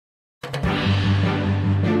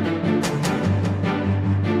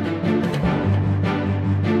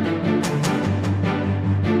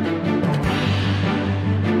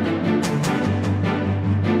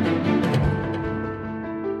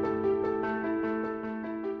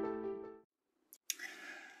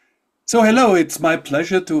So hello, it's my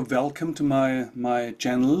pleasure to welcome to my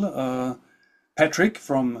channel Patrick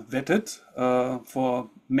from Vetted. For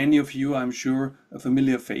many of you, I'm sure a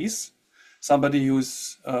familiar face, somebody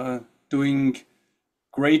who's doing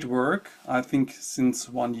great work. I think since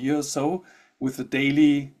 1 year or so with a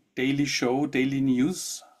daily show, daily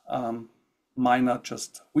news. Mine are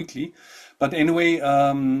just weekly, but anyway,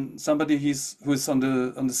 somebody who's on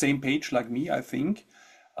the same page like me, I think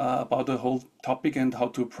about the whole topic and how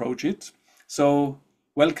to approach it. So,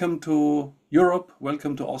 welcome to Europe,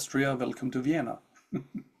 welcome to Austria, welcome to Vienna.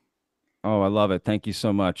 Oh, I love it. Thank you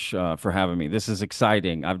so much for having me. This is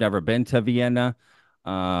exciting. I've never been to Vienna.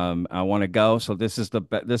 I want to go, so this is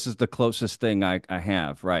the closest thing I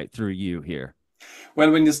have right through you here. Well,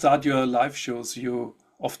 when you start your live shows, you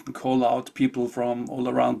often call out people from all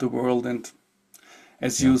around the world, and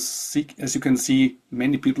Yeah, as you can see,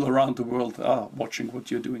 many people around the world are watching what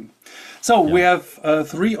you're doing. So we yeah. have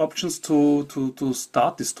three options to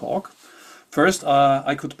start this talk. First,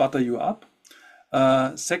 I could butter you up.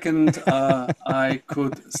 Second, I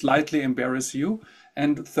could slightly embarrass you.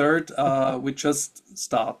 And third, we just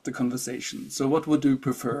start the conversation. So what would you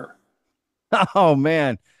prefer? Oh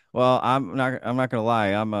man. Well, I'm not gonna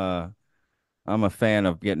lie. I'm a fan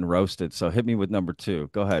of getting roasted. So hit me with number two.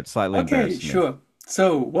 Go ahead. Slightly Okay, embarrass me. sure.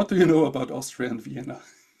 So what do you know about Austria and Vienna?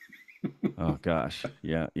 Oh gosh.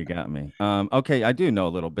 Yeah, you got me. Okay, I do know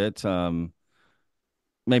a little bit.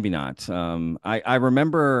 Maybe not. I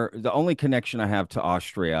remember the only connection I have to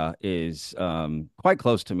Austria is quite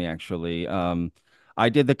close to me, actually. I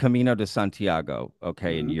did the Camino de Santiago,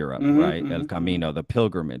 okay, in Europe, right? El Camino, the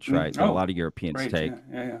pilgrimage, right, that a Oh, lot of Europeans great. Yeah, take.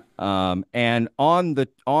 yeah, yeah. And on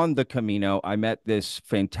the Camino, I met this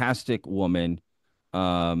fantastic woman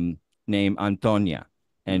named Antonia,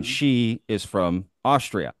 and Hmm. she is from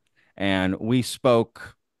Austria. And we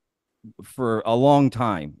spoke for a long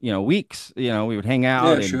time, weeks. We would hang out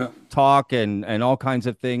Yeah, and sure. talk and all kinds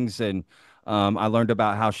of things. And I learned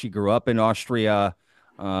about how she grew up in Austria.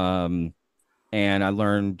 Um, and I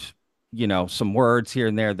learned, some words here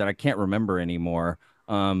and there that I can't remember anymore.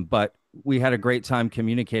 But we had a great time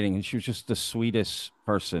communicating, and she was just the sweetest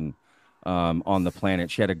person on the planet.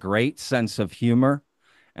 She had a great sense of humor,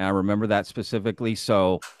 and I remember that specifically.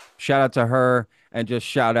 So shout out to her, and just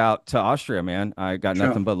shout out to Austria, man. I got Sure.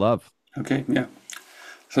 nothing but love. Okay, yeah.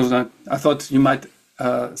 So that I thought you might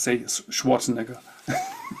say Schwarzenegger.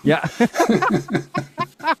 Yeah.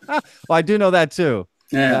 Well, I do know that too.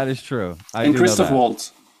 Yeah, That is true. I and do know Christoph that.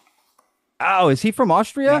 Waltz. Oh, is he from Yeah,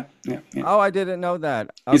 Austria? yeah, yeah. Oh, I didn't know that.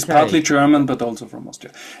 He's partly Okay. German, but also from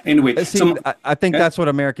Austria. Anyway, See, so I think yeah, that's what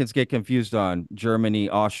Americans get confused on. Germany,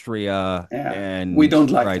 Austria, yeah, we and don't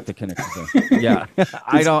like right, that. the connection there. Yeah.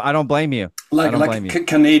 I It's don't blame you. I like don't blame you.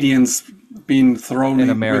 Canadians being thrown In in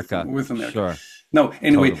America. with America. Sure. No,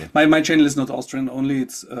 anyway, Totally. my channel is not Austrian only;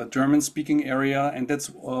 it's a German-speaking area, and that's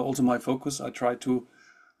also my focus. I try to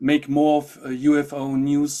make more of UFO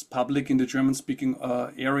news public in the German-speaking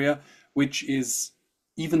area, which is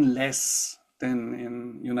even less than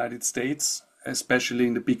in United States, especially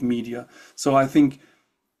in the big media. So I think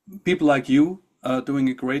people like you are doing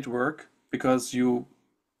a great work because you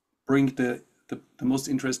bring the most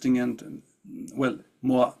interesting and well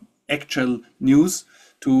more actual news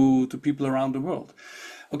to people around the world.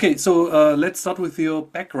 Okay, so let's start with your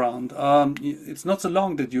background. It's not so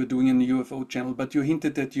long that you're doing a UFO channel, but you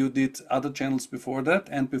hinted that you did other channels before that,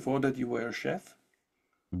 and before that you were a chef.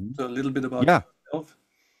 Mhm. So a little bit about Yeah, yourself.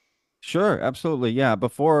 sure. Absolutely. Yeah.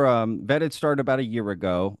 Before Vetted started about a year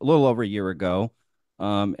ago, a little over a year ago.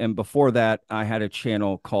 And before that, I had a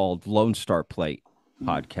channel called Lone Star Plate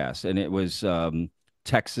podcast, and it was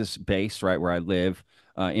Texas based, right where I live,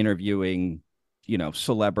 interviewing,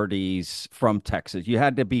 celebrities from Texas. You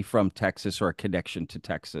had to be from Texas or a connection to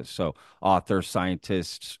Texas. So authors,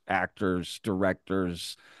 scientists, actors,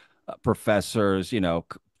 directors, professors,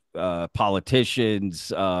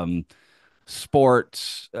 politicians,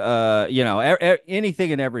 sports,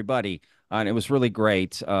 anything and everybody. And it was really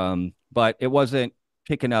great. But it wasn't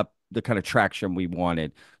picking up the kind of traction we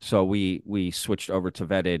wanted. So we switched over to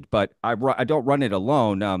Vetted. But I don't run it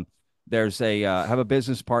alone. There's I have a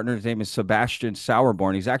business partner. His name is Sebastian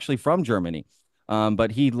Sauerborn. He's actually from Germany,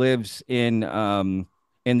 but he lives in the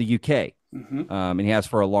UK. Hmm. And he has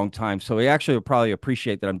for a long time. So he actually will probably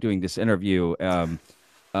appreciate that I'm doing this interview for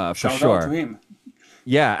Shout out to sure. him.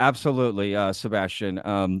 Yeah, absolutely, Sebastian.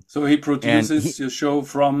 So he And produces your show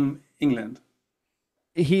from England,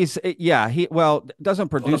 yeah, he well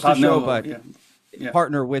doesn't or the produce the partner. show, but Yeah, yeah,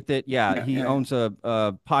 partner with it. Yeah, yeah, he yeah, yeah. owns a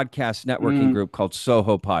podcast networking Mm. group called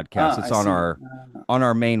Soho Podcast. Ah, It's I on see.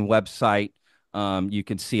 our main website. You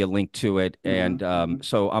can see a link to it. And Mm-hmm.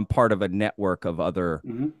 so I'm part of a network of other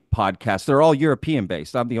Mm-hmm. podcasts. They're all European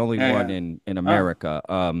based. I'm the only Yeah, one yeah. in Ah. America.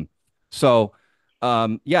 So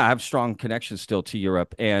yeah, I have strong connections still to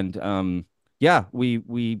Europe. And yeah,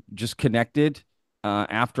 we just connected.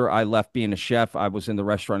 After I left being a chef, I was in the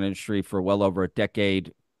restaurant industry for well over a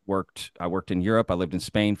decade. I worked in Europe. I lived in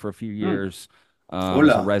Spain for a few Mm. years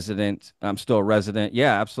as a Hola. resident. I'm still a resident.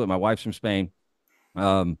 Yeah, absolutely. My wife's from Spain.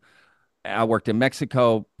 Um, I worked in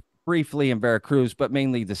Mexico briefly in Veracruz, but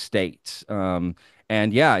mainly the States.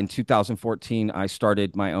 And yeah, in 2014, I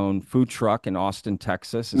started my own food truck in Austin,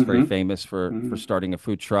 Texas. It's very Mm-hmm. famous for Mm-hmm. starting a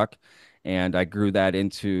food truck, and I grew that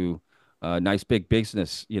into a nice big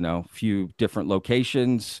business. Few different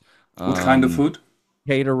locations, What kind of um, food?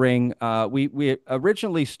 catering. We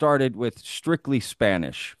originally started with strictly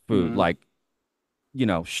Spanish food, Mm. like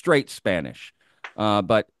straight Spanish.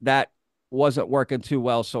 But that wasn't working too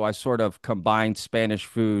well. So I sort of combined Spanish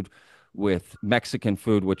food with Mexican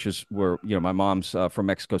food, which is where, my mom's from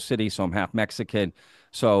Mexico City. So I'm half Mexican.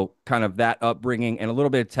 So kind of that upbringing and a little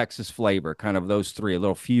bit of Texas flavor, kind of those three, a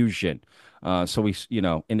little fusion. So we,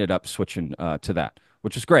 ended up switching to that,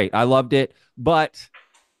 which is great. I loved it. But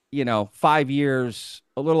 5 years,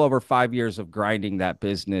 a little over 5 years of grinding that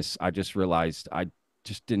business, I just realized I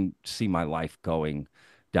just didn't see my life going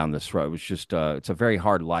down this road. It was just, it's a very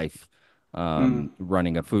hard life Mm.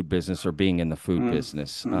 running a food business or being in the food Mm.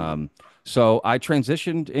 business. Mm. So I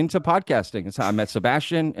transitioned into podcasting. It's how I met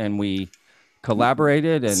Sebastian and we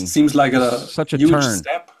collaborated, and Seems like a just such a huge turn.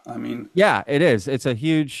 step. I mean, Yeah, it is. It's a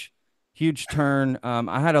huge, huge turn.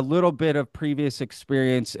 I had a little bit of previous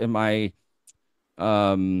experience in my,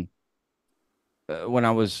 um, when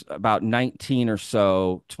I was about 19 or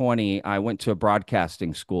so, 20, I went to a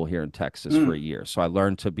broadcasting school here in Texas for a mm, year. So I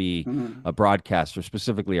learned to be mm, a broadcaster,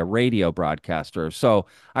 specifically a radio broadcaster. So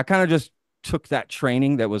I kind of just took that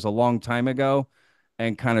training that was a long time ago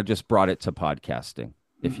and kind of just brought it to podcasting,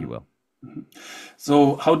 if you mhm, will. mhm.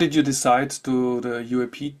 So, how did you decide to the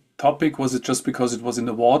UAP topic? Was it just because it was in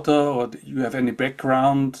the water, or did you have any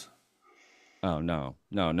background Oh, no,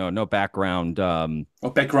 no, no, no background.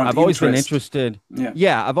 or background I've always been interest? interested. Yeah.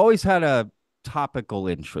 Yeah, I've always had a topical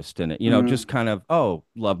interest in it. Mm, Just kind of, oh,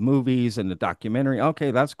 love movies and the documentary.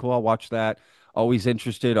 Okay, that's cool. I'll watch that. Always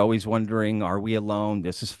interested, always wondering, are we alone?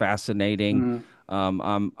 This is fascinating. mm, I'm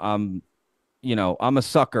a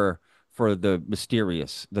sucker for the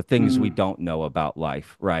mysterious, the things we mm, don't know about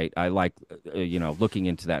life, right? I like, looking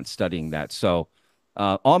into that and studying that. So,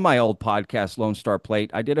 on my old podcast, Lone Star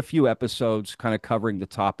Plate, I did a few episodes kind of covering the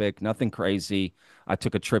topic, nothing crazy. I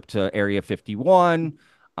took a trip to Area 51.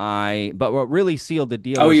 But what really sealed the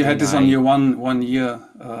deal oh, was you had when this on I, your one year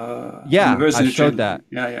yeah, I anniversary showed channel. that.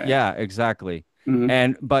 Yeah, yeah, yeah. Yeah, exactly.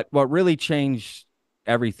 Mm-hmm. But what really changed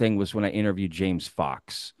everything was when I interviewed James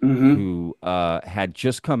Fox, Mm-hmm. who had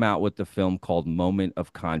just come out with the film called Moment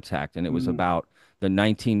of Contact, and it was Mm-hmm. about the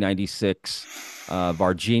 1996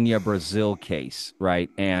 Varginha, Brazil case, right?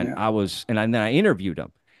 Yeah. And then I interviewed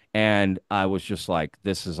him, and I was just like,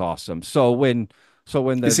 "This is awesome." So when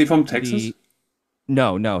Is the he from Texas? the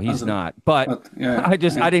no, no, he's Also, not. But but yeah, I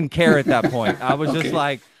yeah. didn't care at that point. I was just Okay.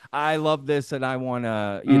 like, I love this and I want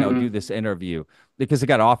to, do Mm-hmm. this interview because it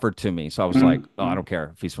got offered to me. So I was like, oh, I Mm-hmm. don't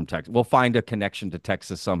care if he's from Texas. We'll find a connection to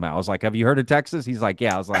Texas somehow. I was like, have you heard of Texas? He's like,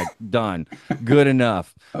 yeah. I was like, done. Good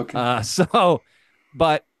enough. Okay. So,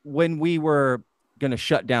 but when we were going to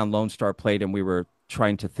shut down Lone Star Plate and we were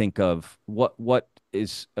trying to think of what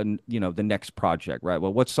is, the next project, right?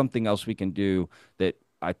 Well, what's something else we can do that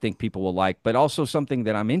I think people will like, but also something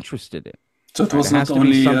that I'm interested in, So it right? was It not has to be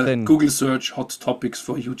only something. Google search hot topics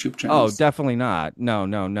for YouTube Oh, channels. definitely not. No,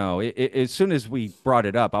 no, no. As soon as we brought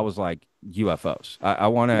it up, I was like, UFOs. I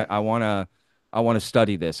want Yeah. to, I want to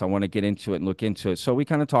study this. I want to get into it and look into it. So we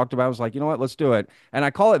kind of talked about. It. I was like, you know what? Let's do it. And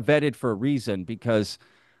I call it vetted for a reason because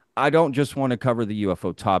I don't just want to cover the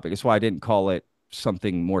UFO topic. That's why I didn't call it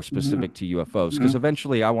something more Mm-hmm. specific to UFOs because Mm-hmm.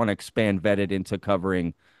 eventually I want to expand vetted into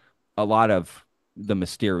covering a lot of the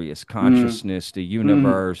mysterious Mm-hmm. consciousness, the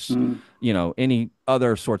universe, Mm-hmm. any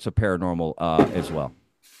other sorts of paranormal as well.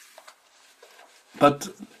 But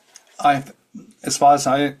I, as far as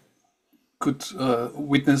I could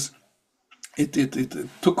witness, it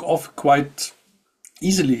took off quite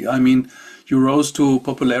easily. I mean, you rose to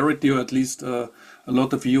popularity, or at least a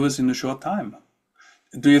lot of viewers in a short time.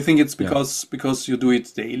 Do you think it's Yeah. because you do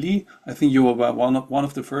it daily? I think you were one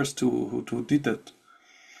of the first who did that.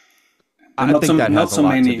 There are I think that not has a so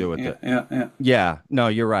lot to many. do with Yeah, it. yeah, yeah. Yeah, no,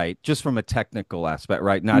 you're right. Just from a technical aspect,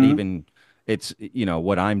 right? Not Mm-hmm. even it's,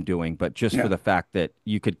 what I'm doing, but just for Yeah. the fact that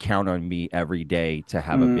you could count on me every day to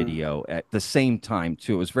have a Mm, video at the same time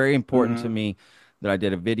too. It was very important to mm, me that I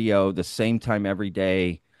did a video the same time every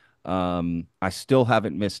day. I still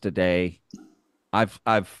haven't missed a day. I've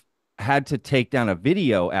had to take down a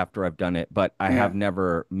video after I've done it, but I yeah. have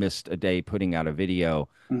never missed a day putting out a video.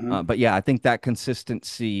 Hmm. But yeah, I think that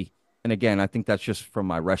consistency, and again, I think that's just from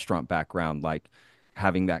my restaurant background, like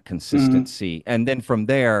having that Hmm. consistency. And then from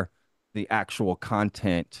there, the actual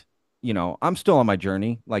content, I'm still on my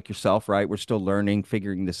journey, like yourself, right? We're still learning,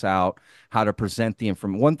 figuring this out, how to present the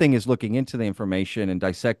information. One thing is looking into the information and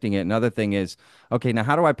dissecting it. Another thing is, okay, now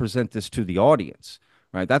how do I present this to the audience?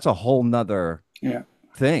 Right? That's a whole nother Yeah.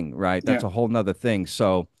 thing, right? Yeah. That's a whole nother thing.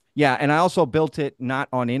 So yeah, and I also built it not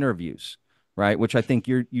on interviews, right? Which I think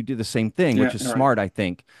you do the same thing, which Yeah. is You're right. smart. I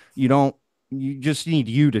think you don't you just need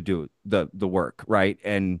you to do the work, right?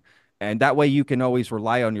 And that way you can always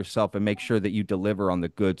rely on yourself and make sure that you deliver on the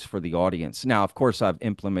goods for the audience. Now, of course, I've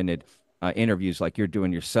implemented interviews like you're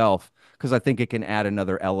doing yourself because I think it can add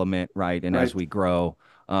another element, right? And as Right. we grow,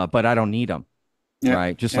 but I don't need them, Yeah.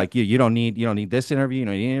 right? Just Yeah. like you don't need this interview, you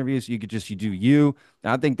don't need interviews. You do you.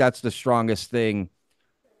 And I think that's the strongest thing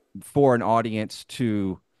for an audience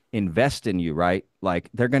to invest in you, right? Like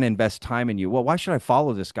they're going to invest time in you. Well, why should I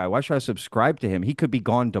follow this guy? Why should I subscribe to him? He could be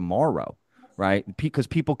gone tomorrow, right? Because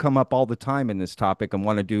people come up all the time in this topic and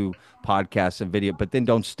want to do podcasts and video, but then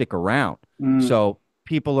don't stick around. Mm, So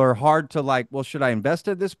people are hard to like, well, should I invest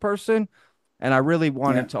in this person? And I really yeah.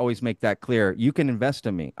 wanted to always make that clear. You can invest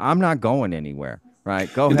in me. I'm not going anywhere,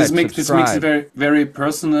 right? Go Yeah, ahead, this makes it subscribe. very very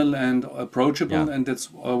personal and approachable, Yeah, and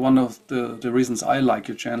that's one of the reasons I like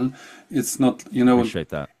your channel. It's not, appreciate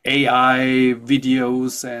that. AI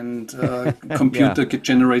videos and Yeah, computer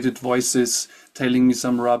generated voices telling me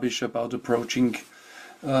some rubbish about approaching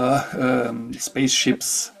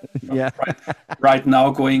spaceships. yeah, Right now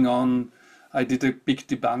going on. I did a big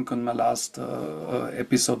debunk on my last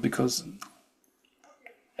episode because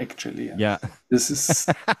actually, yeah. this is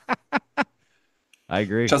I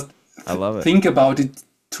agree. just I love it. think about it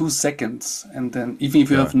 2 seconds, and then even if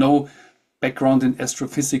you have Sure. no background in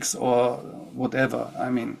astrophysics or whatever, I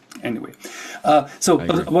mean, anyway. I But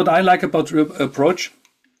agree. what I like about your approach,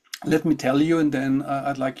 let me tell you, and then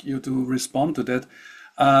I'd like you to respond to that.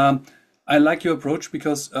 I like your approach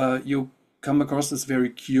because you come across as very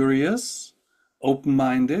curious,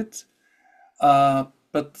 open-minded,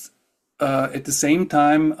 but at the same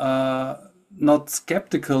time not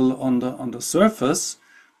skeptical on the surface,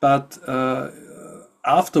 but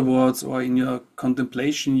afterwards or in your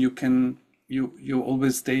contemplation, you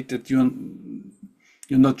always state that you're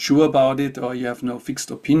not sure about it or you have no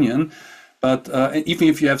fixed opinion. But even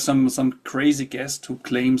if you have some crazy guest who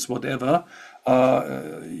claims whatever,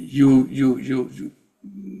 you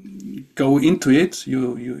go into it.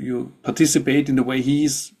 You participate in the way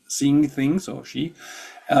he's seeing things, or she,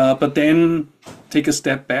 but then take a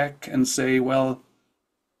step back and say, well,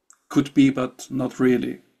 could be, but not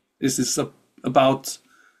really. This is about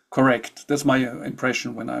correct. That's my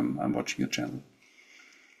impression when I'm watching your channel.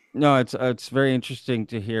 No, it's very interesting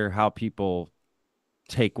to hear how people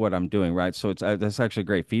take what I'm doing, right? So it's that's actually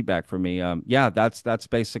great feedback for me. Yeah, that's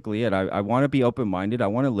basically it. I want to be open-minded. I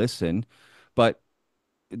want to listen, but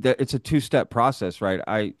it's a two-step process, right?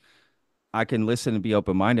 I can listen and be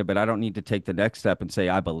open-minded, but I don't need to take the next step and say,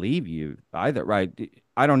 I believe you either, right?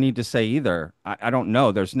 I don't need to say either. I don't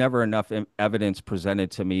know. There's never enough evidence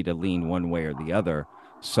presented to me to lean one way or the other.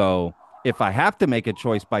 So if I have to make a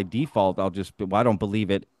choice by default, well, I don't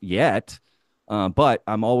believe it yet. But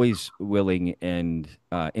I'm always willing and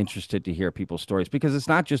interested to hear people's stories because it's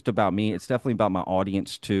not just about me. It's definitely about my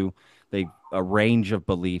audience too. They a range of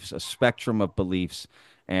beliefs, a spectrum of beliefs,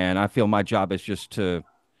 and I feel my job is just to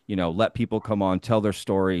let people come on, tell their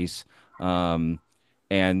stories. Um,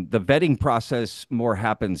 and the vetting process more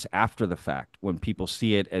happens after the fact when people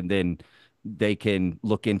see it and then they can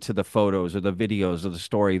look into the photos or the videos of the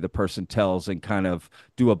story the person tells and kind of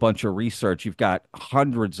do a bunch of research. You've got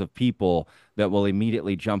hundreds of people that will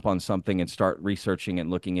immediately jump on something and start researching and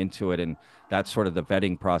looking into it. And that's sort of the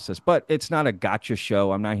vetting process. But it's not a gotcha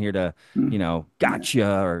show. I'm not here to, Mm, yeah,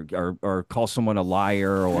 gotcha or call someone a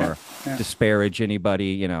liar yeah, or yeah. disparage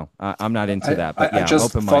anybody. I'm not into that. But I yeah, I'm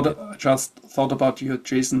open minded. just thought about your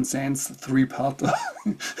Jason Sands three-part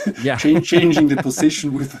Yeah. changing the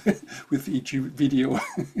position with with each video.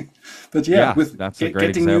 But yeah, Yeah. with That's a great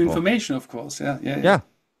getting new example. information, of course. Yeah, yeah, yeah. Yeah.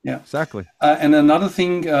 Yeah. Exactly. And another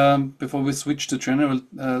thing, before we switch to general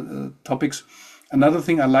topics, another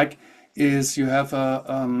thing I like is you have a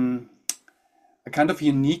kind of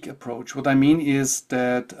unique approach. What I mean is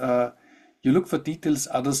that you look for details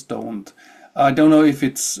others don't. I don't know if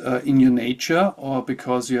it's in your nature or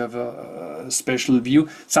because you have a special view.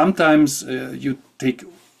 Sometimes you take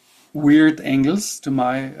weird angles, to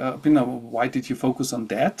my opinion. Why did you focus on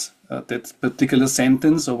that particular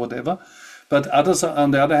sentence or whatever? But others,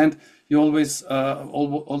 on the other hand, you always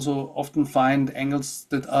also often find angles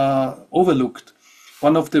that are overlooked.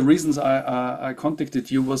 One of the reasons I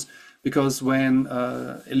contacted you was because when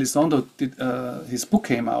Elizondo did his book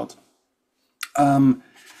came out,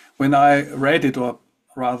 when I read it, or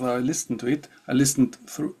rather I listened to it, I listened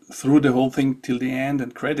through the whole thing till the end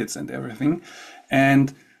and credits and everything,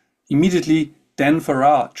 and immediately Dan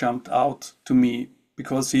Farrar jumped out to me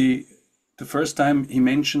because the first time he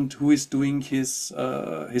mentioned who is doing his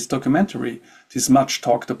documentary, this much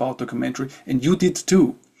talked about documentary, and you did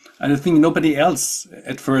too. And I think nobody else,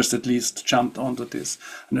 at first at least, jumped onto this.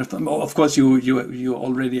 And I thought, of course, you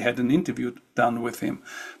already had an interview done with him.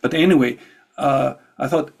 But anyway, I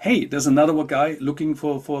thought, hey, there's another guy looking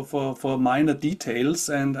for minor details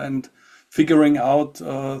and figuring out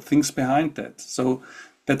things behind that. So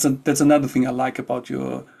that's another thing I like about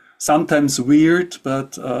your sometimes weird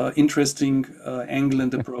but interesting angle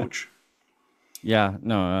and approach. Yeah,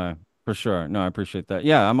 no, for sure. No, I appreciate that.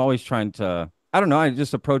 Yeah, I'm always trying to, I don't know, I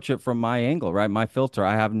just approach it from my angle, right? My filter.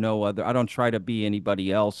 I have no other, I don't try to be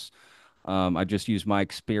anybody else. I just use my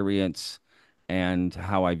experience and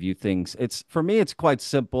how I view things. It's for me, it's quite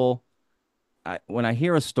simple. When I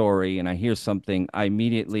hear a story and I hear something, I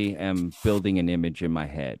immediately am building an image in my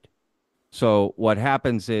head. So what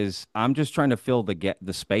happens is I'm just trying to fill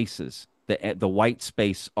the spaces, the white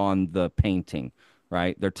space on the painting,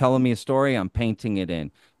 right? They're telling me a story, I'm painting it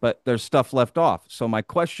in, but there's stuff left off. So my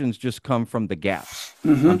questions just come from the gaps.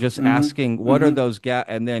 I'm just asking what are those gaps,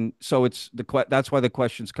 and then so it's that's why the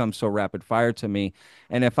questions come so rapid fire to me.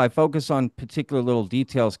 And if I focus on particular little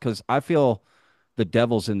details, because I feel the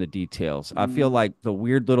devil's in the details. I feel like the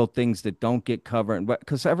weird little things that don't get covered, but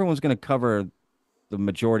because everyone's going to cover the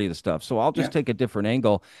majority of the stuff. So I'll Yeah. just take a different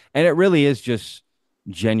angle. And it really is just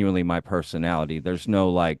genuinely my personality. There's no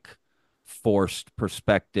like forced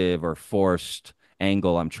perspective or forced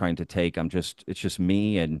angle I'm trying to take. It's just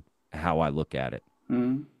me and how I look at it.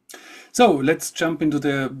 So let's jump into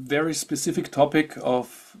the very specific topic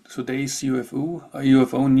of today's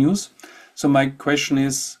UFO news. So my question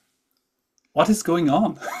is, what is going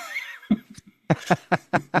on?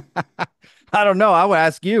 I don't know. I would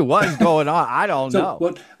ask you, what is going on? I don't So know.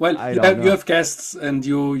 what? Well, I you don't have, you know. have guests, and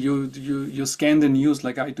you scan the news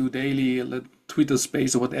like I do daily, like Twitter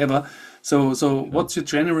Space or whatever. So Sure. what's your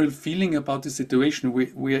general feeling about the situation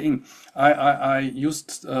we are in? I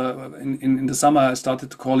used in the summer I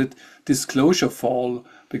started to call it disclosure fall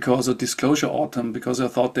because of disclosure autumn because I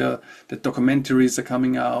thought the documentaries are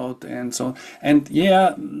coming out and so on. And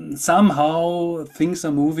yeah, somehow things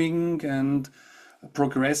are moving and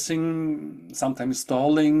progressing, sometimes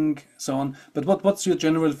stalling, so on. But what's your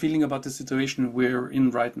general feeling about the situation we're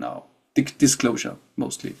in right now? Disclosure,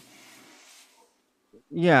 mostly.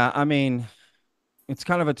 Yeah, I mean, it's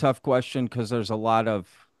kind of a tough question because there's a lot of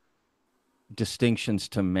distinctions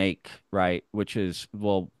to make, right? Which is,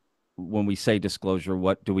 well, when we say disclosure,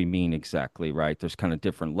 what do we mean exactly, right? There's kind of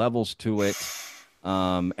different levels to it.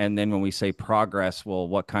 And then when we say progress, well,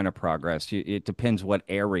 what kind of progress? It depends what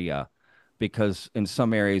area, because in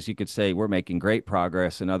some areas you could say we're making great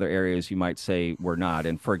progress. In other areas, you might say we're not.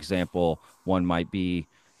 And for example, one might be,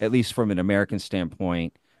 at least from an American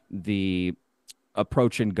standpoint, the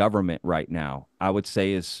approach in government right now, I would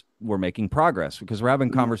say, is we're making progress because we're having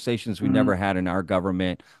Mm, conversations we never mm, had in our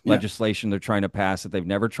government, yeah. legislation they're trying to pass that they've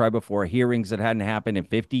never tried before, hearings that hadn't happened in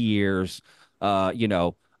 50 years, you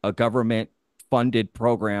know, a government funded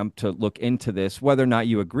program to look into this. Whether or not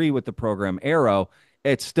you agree with the program Arrow,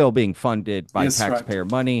 it's still being funded by Yes, right. taxpayer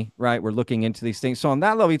money, right? We're looking into these things. So on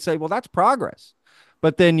that level, you'd say, well, that's progress.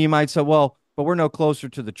 But then you might say, well, but we're no closer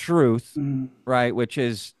to the truth, Mm, right? Which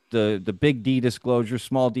is the big D disclosure,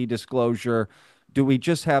 small D disclosure. Do we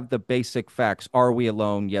just have the basic facts? Are we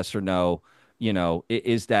alone? Yes or no? You know,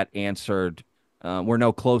 is that answered? We're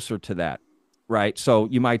no closer to that, right? So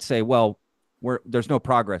you might say, well, there's no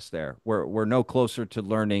progress there. We're no closer to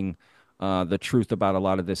learning the truth about a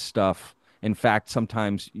lot of this stuff. In fact,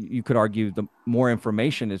 sometimes you could argue the more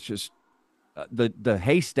information is just the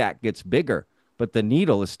haystack gets bigger, but the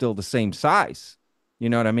needle is still the same size. You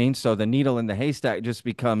know what I mean? So the needle in the haystack just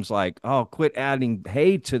becomes like, oh, quit adding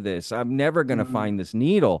hay to this. I'm never going to mm, find this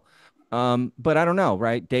needle. But I don't know,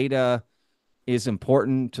 right? Data is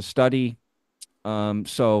important to study.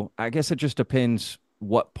 So I guess it just depends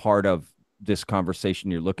what part of this conversation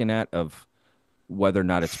you're looking at of whether or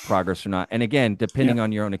not it's progress or not. And again, Yeah. depending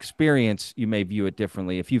on your own experience, you may view it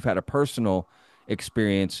differently. If you've had a personal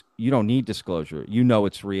experience, you don't need disclosure. You know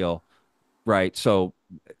it's real, right? So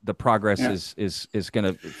the progress Yeah. is going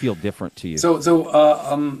to feel different to you.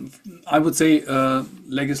 I would say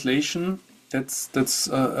legislation. That's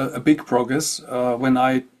a big progress. When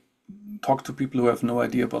I talk to people who have no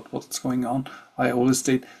idea about what's going on, I always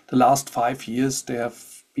state the last 5 years there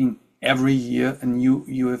have been every year a new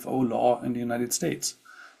UFO law in the United States.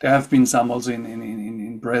 There have been some also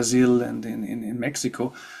in Brazil and in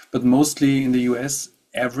Mexico, but mostly in the US,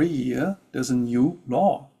 every year there's a new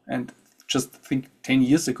law. And just think 10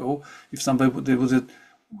 years ago, if somebody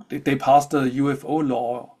they passed a UFO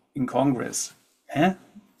law in Congress, eh?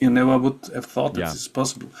 You never would have thought that this Yeah, is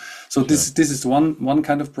possible. So sure. this is one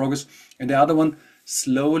kind of progress, and the other one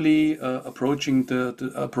slowly approaching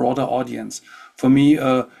the a broader audience. For me,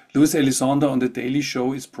 Luis Elizondo on the Daily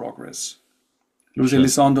Show is progress. Luis Sure.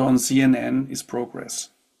 Elizondo on CNN is progress.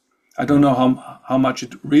 I don't Yeah. know how much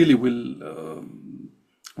it really will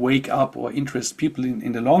wake up or interest people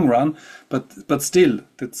in the long run, but still,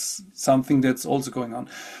 that's something that's also going on.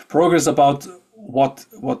 Progress about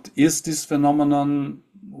what is this phenomenon?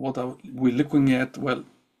 What are we looking at? Well,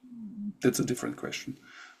 that's a different question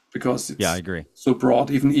because Yeah, I it's agree. so broad.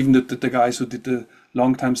 Even the guys who did the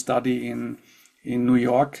long time study in New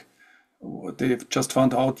York, they've just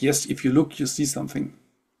found out, yes, if you look, you see something,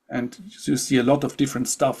 and you see a lot of different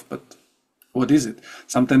stuff. But what is it?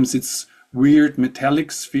 Sometimes it's weird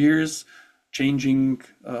metallic spheres changing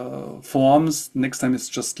forms. Next time it's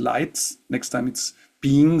just lights. Next time it's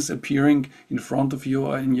beings appearing in front of you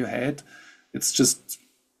or in your head. It's just,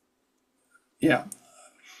 yeah.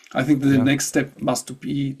 I think the Yeah, next step must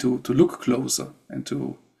be to look closer and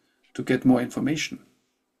to get more information.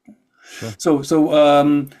 sure. So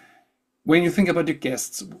when you think about your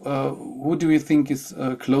guests, who do you think is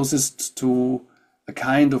closest to a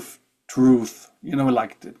kind of truth? You know,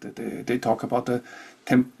 like they talk about the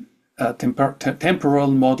temp,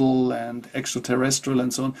 temporal model and extraterrestrial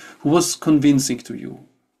and so on. Who was convincing to you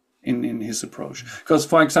in his approach? Because,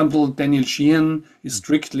 for example, Daniel Sheehan is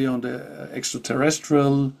strictly on the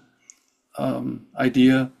extraterrestrial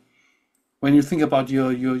idea. When you think about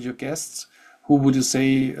your guests, who would you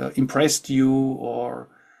say impressed you or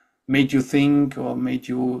made you think or made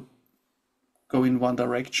you go in one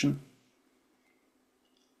direction?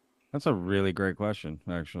 That's a really great question,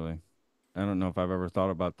 actually. I don't know if I've ever thought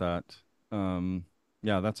about that. Um,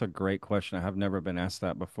 yeah, that's a great question. I have never been asked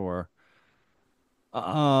that before.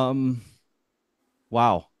 Um,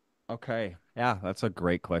 wow. Okay. Yeah, that's a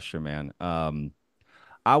great question, man.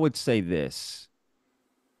 I would say this.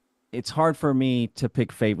 It's hard for me to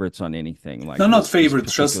pick favorites on anything like No, not this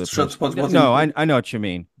favorites, particular just person. what No, in, I know what you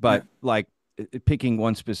mean, yeah. but like picking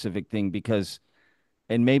one specific thing because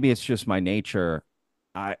and maybe it's just my nature.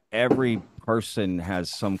 Every person has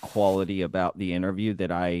some quality about the interview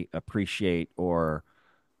that I appreciate or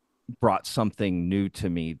brought something new to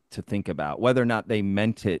me to think about, whether or not they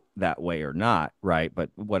meant it that way or not, right? But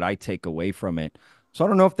what I take away from it. So I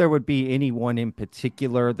don't know if there would be anyone in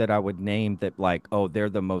particular that I would name that, like, oh, they're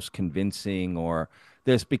the most convincing or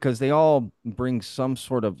this, because they all bring some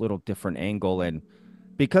sort of little different angle. And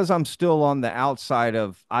because I'm still on the outside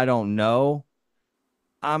of, I don't know,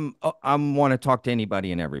 I'm want to talk to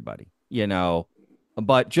anybody and everybody,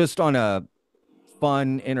 but just on a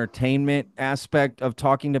fun entertainment aspect of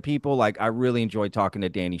talking to people. Like I really enjoy talking to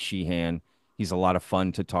Danny Sheehan. He's a lot of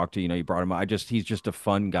fun to talk to. You brought him. He's just a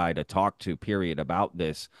fun guy to talk to. Period. About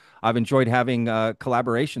this, I've enjoyed having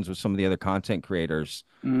collaborations with some of the other content creators.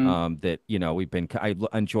 Mm. That I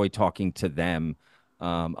enjoy talking to them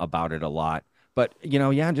about it a lot. But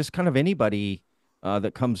yeah, just kind of anybody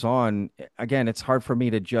that comes on. Again, it's hard for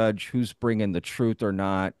me to judge who's bringing the truth or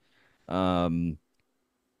not. Um,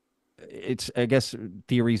 it's I guess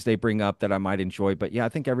theories they bring up that I might enjoy, but yeah, I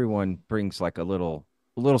think everyone brings like a little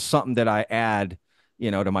something that I add,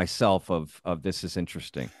 to myself of this is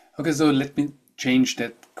interesting. Okay, so let me change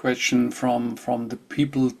that question from the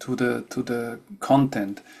people to the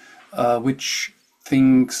content. Which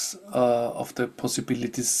things of the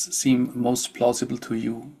possibilities seem most plausible to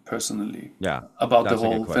you personally Yeah, about the that's a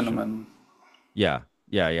good whole question. phenomenon? Yeah,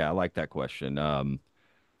 yeah, yeah. I like that question.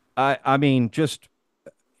 I mean, just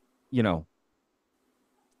you know,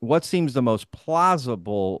 what seems the most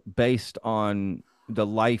plausible based on the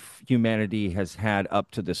life humanity has had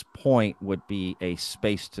up to this point would be a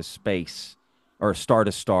space to space or star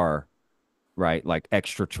to star, right? Like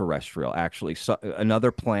extraterrestrial, actually. So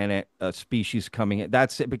another planet, a species coming in.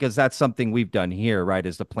 That's it, because that's something we've done here, right?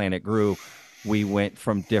 As the planet grew. we went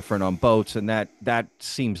from different on boats, and that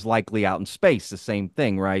seems likely out in space. The same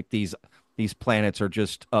thing, right? These planets are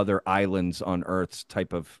just other islands on Earth's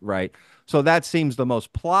type of right. So that seems the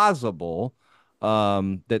most plausible.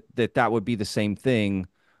 That would be the same thing.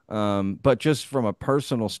 But just from a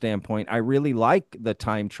personal standpoint, I really like the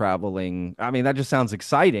time traveling. I mean, that just sounds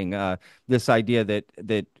exciting. This idea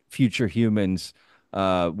that future humans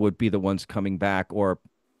would be the ones coming back, or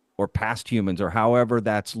past humans, or however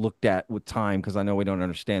that's looked at with time, because I know we don't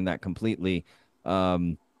understand that completely.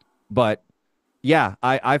 Um, but yeah,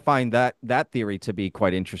 I find that theory to be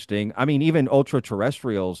quite interesting. I mean, even ultra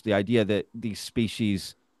terrestrials, the idea that these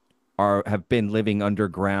species have been living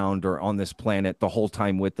underground or on this planet the whole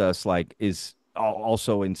time with us, like, is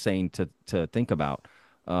also insane to think about.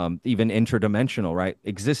 Even interdimensional, right?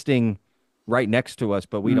 Existing right next to us,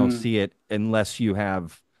 but we don't Mm, see it unless you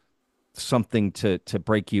have something to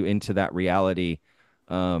break you into that reality.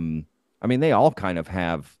 Um, I mean, they all kind of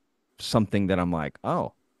have something that I'm like,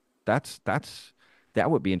 oh, that's that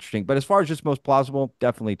would be interesting. But as far as just most plausible,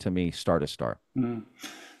 definitely to me, star to star. mm.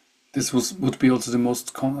 This would be also the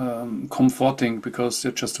most comforting because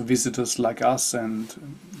they're just visitors like us, and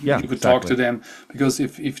Yeah, you could talk to exactly. them. Because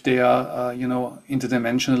if they are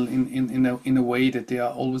interdimensional in a way that they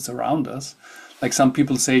are always around us, like some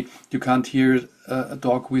people say, you can't hear a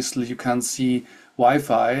dog whistle, you can't see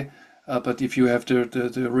Wi-Fi, but if you have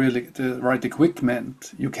the right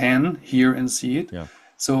equipment, you can hear and see it. Yeah.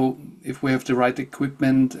 So if we have the right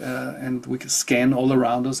equipment and we can scan all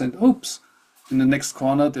around us, and oops, in the next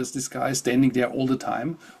corner there's this guy standing there all the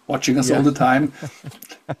time, watching us all Yeah. the time,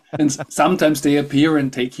 and sometimes they appear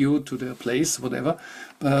and take you to their place, whatever.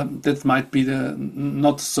 That might be the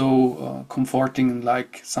not so comforting,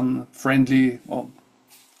 like some friendly or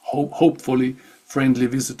hopefully friendly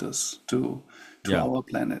visitors to Yeah. our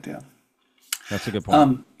planet. Yeah. That's a good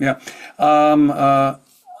point. Yeah. Um, uh,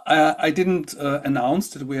 I didn't announce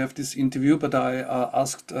that we have this interview, but I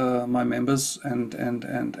asked my members and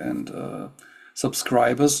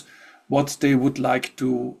subscribers what they would like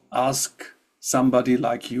to ask somebody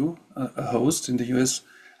like you, a host in the US,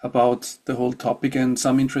 about the whole topic. And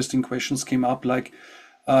some interesting questions came up, like,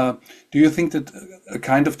 uh, do you think that a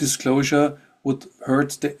kind of disclosure would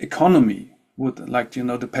hurt the economy? Would, like, the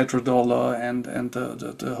petrodollar and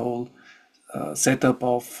the whole setup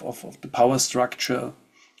of the power structure,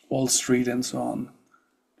 Wall Street, and so on. Do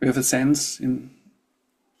you have a sense in?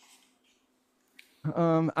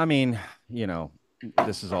 I mean, you know,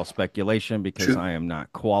 this is all speculation because Sure. I am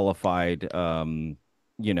not qualified.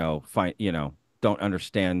 Don't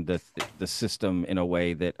understand the system in a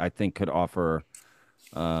way that I think could offer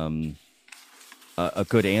um a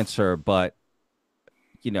good answer. But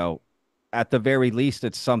you know, at the very least,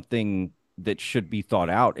 it's something that should be thought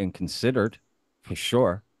out and considered for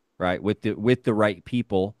sure, right? With the right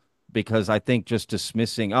people, because I think just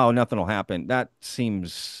dismissing, oh, nothing will happen, that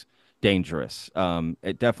seems dangerous.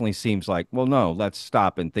 It definitely seems like, well, no, let's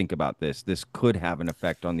stop and think about this. This could have an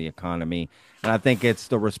effect on the economy. And I think it's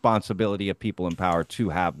the responsibility of people in power to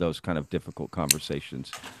have those kind of difficult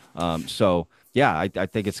conversations. So yeah, I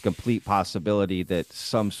think it's a complete possibility that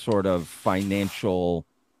some sort of financial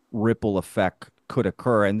ripple effect could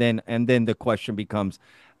occur, and then the question becomes,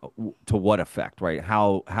 to what effect, right?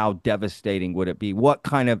 How devastating would it be? What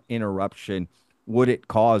kind of interruption would it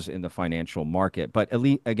cause in the financial market? But at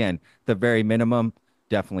least, again, the very minimum,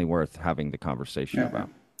 definitely worth having the conversation Yeah, yeah.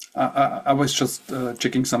 about. I was just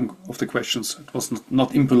checking some of the questions. It was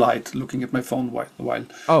not impolite looking at my phone while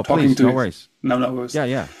Oh, talking please, to no you. worries. No, no, it was. Yeah,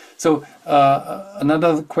 yeah. So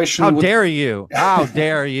another How question would. dare you? How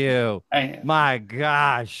dare you? I, My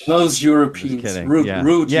gosh. those I'm just Europeans, kidding. rude, Yeah.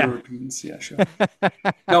 rude Yeah. Europeans. Yeah, sure.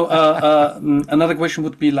 No, another question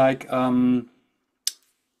would be like,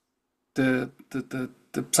 the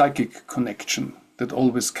psychic connection that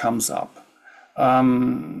always comes up.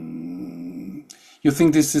 You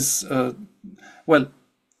think this is well?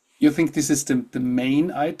 You think this is the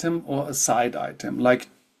main item or a side item? Like,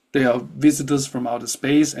 they are visitors from outer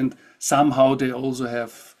space, and somehow they also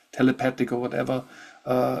have telepathic or whatever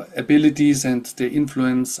abilities, and they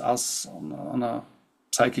influence us on a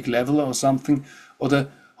psychic level or something, or the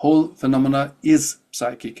whole phenomena is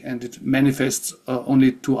psychic and it manifests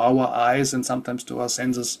only to our eyes and sometimes to our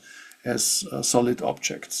senses as solid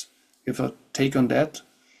objects. You have a take on that?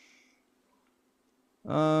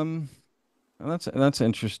 Um, that's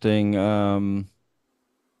interesting. I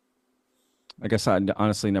guess I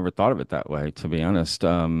honestly never thought of it that way, to be honest.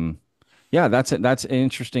 Yeah, that's an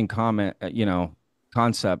interesting comment,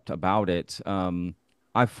 concept about it.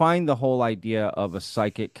 I find the whole idea of a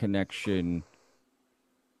psychic connection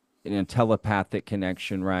telepathic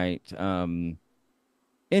connection, right?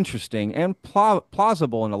 Interesting and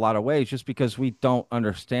plausible in a lot of ways, just because we don't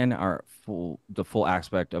understand the full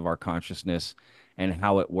aspect of our consciousness and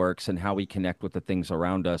how it works and how we connect with the things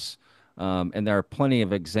around us. And there are plenty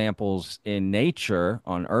of examples in nature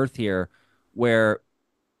on Earth here where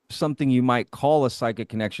something you might call a psychic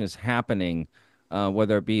connection is happening,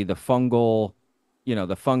 whether it be the fungal,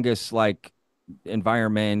 the fungus like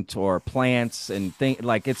environment or plants and things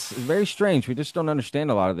like it's very strange. We just don't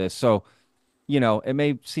understand a lot of this. So, it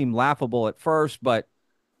may seem laughable at first, but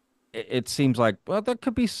it seems like, well, there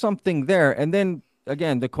could be something there. And then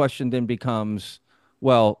again, the question then becomes,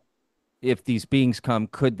 well, if these beings come,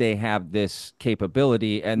 could they have this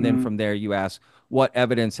capability? And then Mm, from there, you ask, what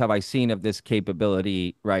evidence have I seen of this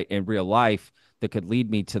capability, right, in real life that could lead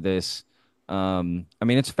me to this? I mean,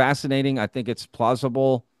 it's fascinating. I think it's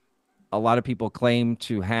plausible. A lot of people claim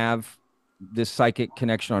to have this psychic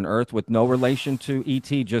connection on Earth with no relation to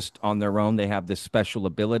ET, just on their own. They have this special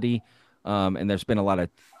ability. And there's been a lot of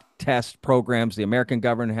test programs. The American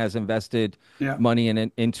government has invested yeah, money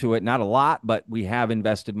into it. Not a lot, but we have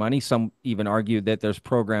invested money. Some even argue that there's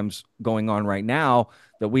programs going on right now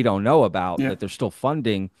that we don't know about, yeah. that they're still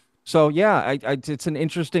funding. So, yeah, it's an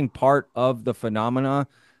interesting part of the phenomena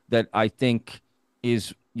that I think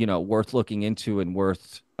is, worth looking into and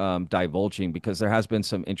worth divulging, because there has been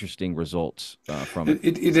some interesting results from it.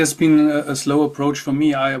 It has been a slow approach for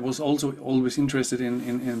me. I was also always interested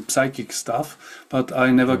in psychic stuff, but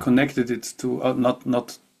I never Sure. connected it to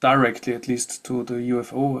not directly, at least to the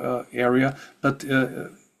UFO area. But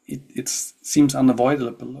it seems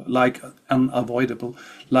unavoidable, like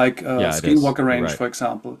Yeah, it is. Skinwalker You're Ranch, right. for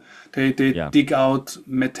example. They Yeah. dig out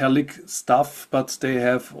metallic stuff, but they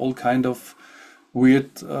have all kind of weird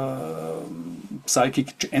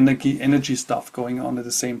psychic energy stuff going on at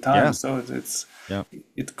the same time. Yeah. So Yeah.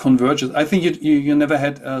 it converges. I think you never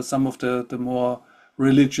had some of the more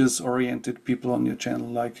religious oriented people on your channel,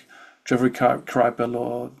 like Jeffrey Kripal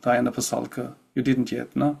or Diana Pasulka. You didn't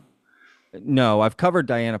yet, no? No, I've covered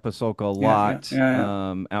Diana Pasolka a Yeah, yeah, lot,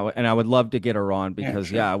 yeah, yeah, and I would love to get her on yeah, because,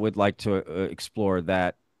 sure. yeah, I would like to explore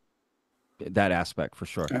that aspect for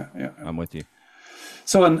sure. Yeah, yeah, yeah. I'm with you.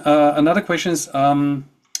 So another question is,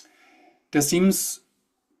 there seems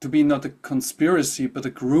to be not a conspiracy, but a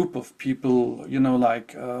group of people,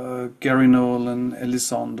 like Gary Nolan,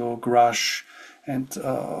 Elizondo, Grusch, and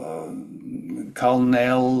Carl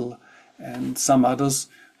Nell, and some others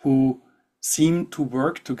who seem to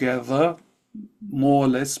work together more or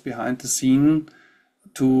less behind the scene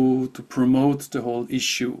to promote the whole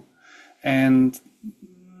issue. And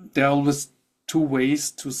there are always two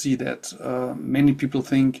ways to see that. Many people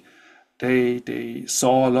think they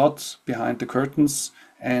saw a lot behind the curtains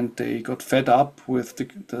and they got fed up with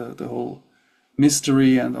the whole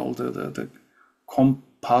mystery and all the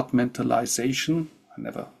compartmentalization. I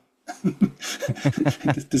never.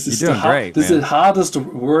 This You're is doing great, this is man. the hardest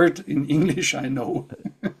word in English I know.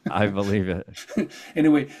 I believe it.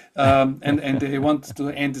 Anyway, and they want to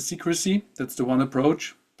end the secrecy. That's the one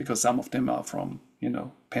approach, because some of them are from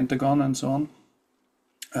Pentagon and so on.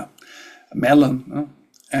 Mellon,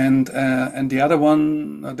 and the other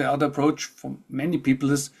one, the other approach for many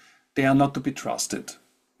people is they are not to be trusted,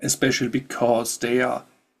 especially because they are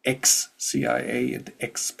ex CIA and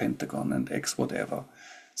ex Pentagon and ex whatever.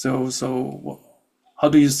 So how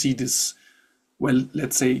do you see this? Well,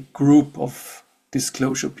 let's say group of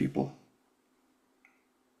disclosure people.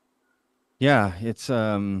 Yeah, it's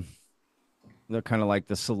they're kind of like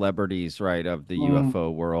the celebrities, right, of the Mm, UFO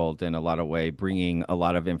world in a lot of way, bringing a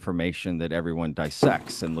lot of information that everyone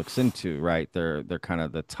dissects and looks into, right? They're kind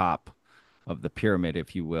of the top of the pyramid,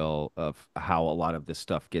 if you will, of how a lot of this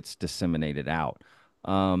stuff gets disseminated out.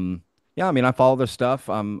 Yeah, I mean, I follow their stuff.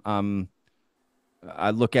 I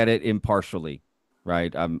look at it impartially,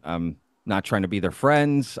 right? I'm not trying to be their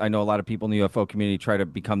friends. I know a lot of people in the UFO community try to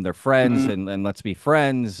become their friends mm, and let's be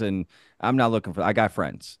friends. And I'm not looking for, I got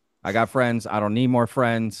friends. I got friends. I don't need more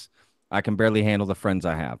friends. I can barely handle the friends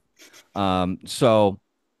I have. So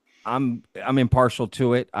I'm impartial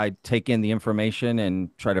to it. I take in the information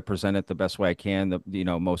and try to present it the best way I can, the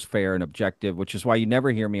most fair and objective, which is why you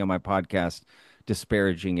never hear me on my podcast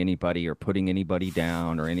disparaging anybody or putting anybody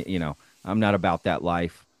down or I'm not about that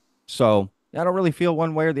life. So I don't really feel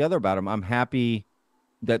one way or the other about them. I'm happy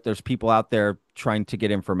that there's people out there trying to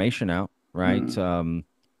get information out, right? mm,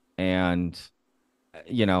 And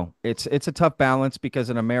it's a tough balance because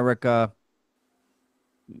in America,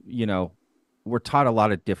 you know, we're taught a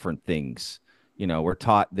lot of different things. We're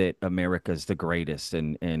taught that America is the greatest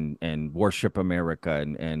and worship America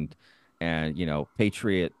and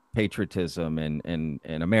patriot patriotism and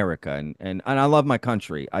America and I love my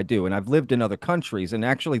country. I do. And I've lived in other countries, and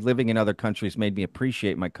actually living in other countries made me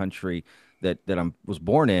appreciate my country that I was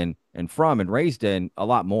born in and from and raised in a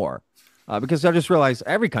lot more. Because I just realized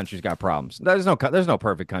every country's got problems. There's no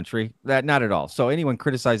perfect country. That not at all. So anyone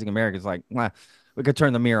criticizing America is like, well, we could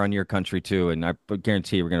turn the mirror on your country too, and I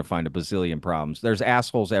guarantee we're going to find a bazillion problems. There's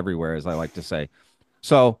assholes everywhere, as I like to say.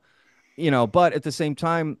 So, but at the same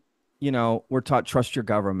time, we're taught trust your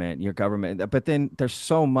government. But then there's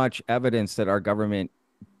so much evidence that our government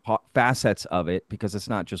facets of it, because it's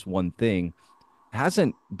not just one thing,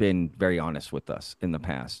 hasn't been very honest with us in the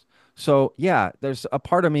past. So, yeah, there's a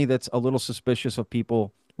part of me that's a little suspicious of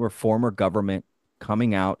people who are former government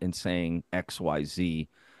coming out and saying XYZ.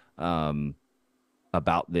 Um,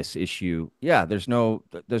 about this issue. Yeah, there's no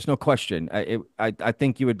question. I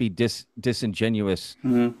think you would be disingenuous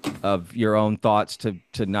Mhm. of your own thoughts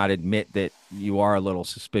to not admit that you are a little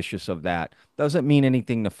suspicious of that. Doesn't mean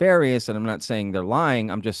anything nefarious, and I'm not saying they're lying.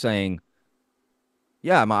 I'm just saying,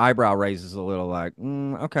 yeah, my eyebrow raises a little, like,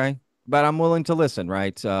 okay, but I'm willing to listen,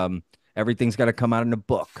 right? Everything's got to come out in a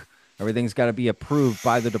book. Everything's got to be approved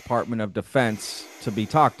by the Department of Defense to be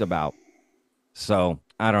talked about. So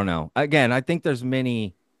I don't know. Again, I think there's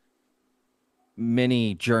many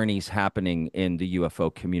journeys happening in the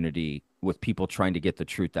UFO community with people trying to get the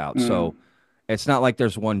truth out. Mm. So it's not like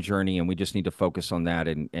there's one journey and we just need to focus on that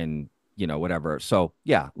and whatever. So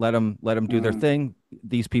yeah, let them do their Mm. thing.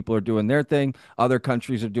 These people are doing their thing. Other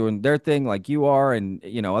countries are doing their thing, like you are, and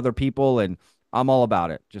other people. And I'm all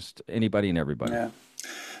about it. Just anybody and everybody. Yeah.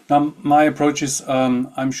 Now, my approach is,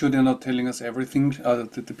 I'm sure they're not telling us everything,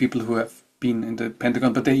 the people who have been in the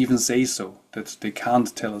Pentagon, but they even say so, that they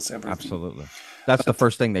can't tell us everything. Absolutely. That's the But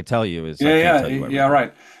first thing they tell you is I yeah, can't yeah, tell you yeah,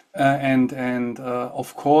 everything. right. And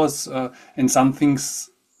of course, and some things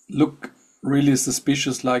look really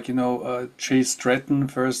suspicious, like Chase Stratton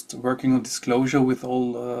first working on disclosure with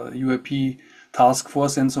all UAP task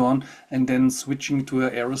force and so on, and then switching to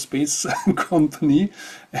an aerospace company,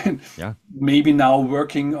 and Yeah, maybe now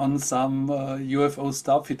working on some UFO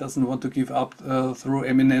stuff. He doesn't want to give up through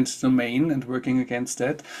eminent domain and working against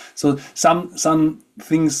that. So some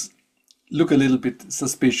things look a little bit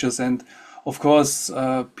suspicious. And of course,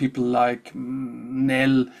 people like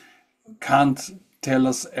Nell can't tell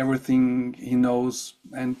us everything he knows,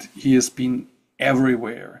 and he has been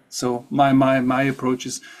everywhere. So my approach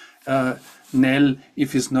is, Nell,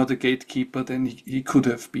 if he's not a gatekeeper, then he could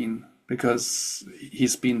have been, because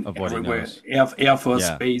he's been of what he everywhere. knows. Air Force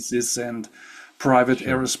Yeah, bases and private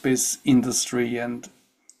sure. aerospace industry, and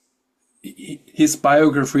his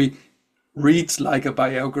biography reads like a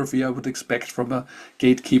biography I would expect from a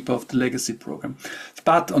gatekeeper of the legacy program.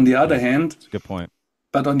 But on the other Yeah, hand, it's a good point.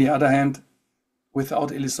 but on the other hand, without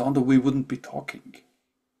Elizondo, we wouldn't be talking.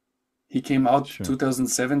 He came out Sure.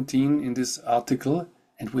 2017 in this article,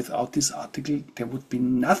 and without this article, there would be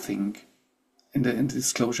nothing in the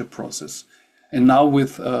disclosure process. And now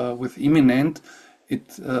with imminent,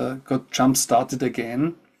 it got jump started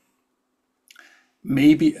again.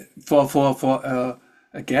 Maybe for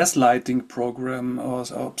a gaslighting program or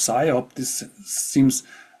psyop, this seems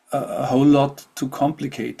a whole lot too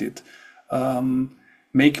complicated.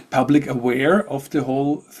 Make public aware of the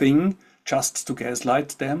whole thing just to gaslight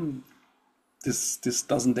them. This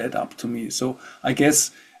doesn't add up to me. So I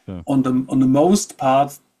guess Yeah. on the most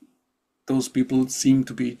part, those people seem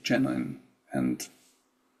to be genuine and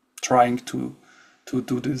trying to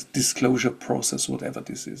do this disclosure process, whatever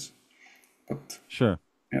this is. But Sure.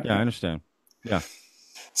 yeah, Yeah, I yeah. understand. Yeah.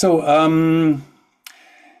 So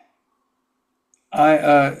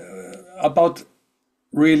I about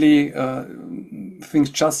really things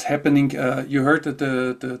just happening. You heard that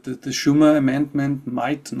the Schumer amendment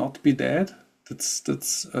might not be dead.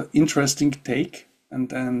 That's an interesting take, and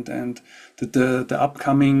the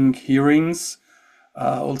upcoming hearings.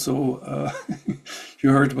 Also,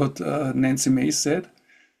 you heard what Nancy Mace said,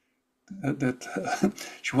 that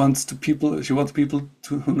she wants people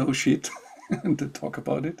to who know shit and to talk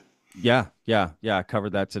about it. Yeah. Yeah. Yeah. I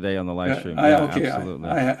covered that today on the live Yeah, stream. I Yeah, okay. absolutely.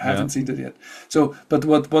 I Yeah. haven't seen that yet. So, but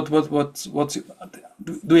what's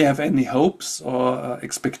do you have any hopes or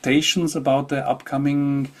expectations about the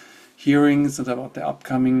upcoming hearings and about the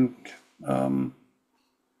upcoming um,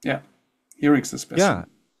 yeah, hearings especially? Yeah.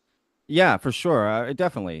 Yeah, for sure.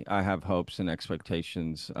 Definitely I have hopes and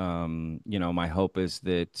expectations. My hope is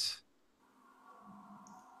that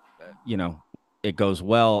you know, it goes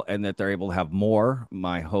well and that they're able to have more.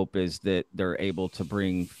 My hope is that they're able to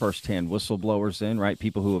bring firsthand whistleblowers in, right?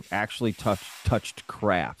 People who have actually touched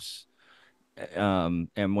crafts. And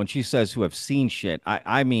when she says who have seen shit,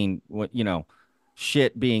 I mean what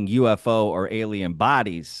shit being UFO or alien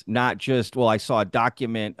bodies, not just, well, I saw a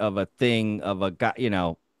document of a thing of a guy,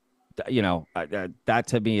 that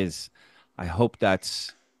to me is, I hope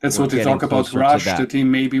That's we're what they getting talk about closer to Grusch, that. that he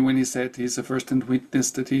maybe when he said he's the first-hand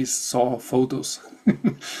witness that he saw photos.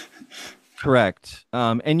 Correct.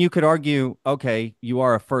 And you could argue, okay, you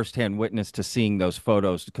are a firsthand witness to seeing those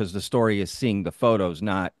photos because the story is seeing the photos,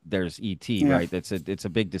 not there's ET, Yeah. right? It's a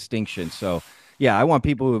big distinction. So yeah, I want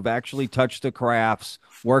people who have actually touched the crafts,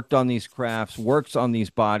 worked on these crafts, worked on these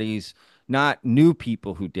bodies, not new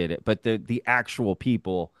people who did it, but the actual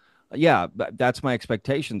people. Yeah, that's my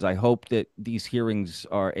expectations. I hope that these hearings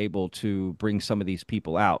are able to bring some of these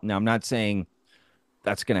people out. Now, I'm not saying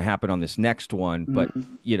that's going to happen on this next one. But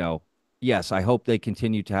Mm, you know, yes, I hope they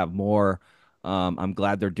continue to have more. I'm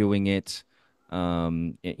glad they're doing it.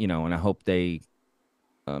 And I hope they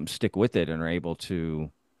stick with it and are able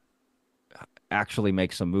to actually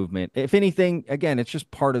make some movement. If anything, again, it's just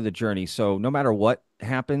part of the journey. So no matter what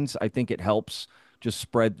happens, I think it helps just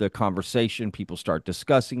spread the conversation. People start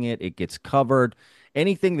discussing it, it gets covered.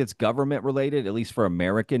 Anything that's government related, at least for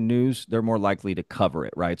American news, they're more likely to cover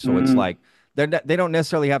it, right? So it's mm, like they don't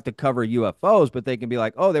necessarily have to cover UFOs, but they can be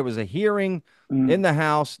like, oh, there was a hearing in mm, the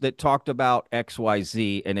House that talked about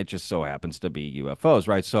XYZ, and it just so happens to be UFOs,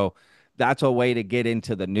 right? So that's a way to get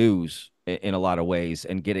into the news in a lot of ways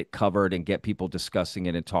and get it covered and get people discussing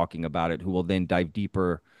it and talking about it, who will then dive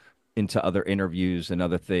deeper into other interviews and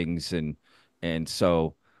other things. And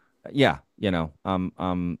so yeah,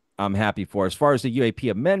 I'm happy for. As far as the UAP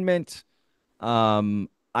amendment,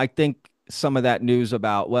 I think some of that news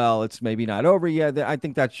about, well, it's maybe not over yet, I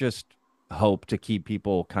think that's just hope to keep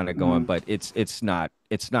people kind of going, mm. but it's not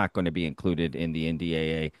going to be included in the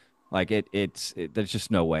NDAA. Like there's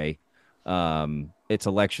just no way. It's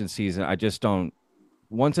election season. I just don't.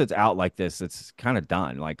 Once it's out like this, it's kind of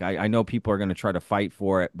done. Like I know people are going to try to fight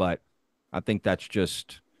for it, but I think that's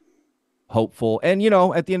just hopeful. And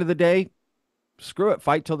at the end of the day, screw it,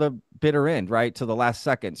 fight till the bitter end, right? To the last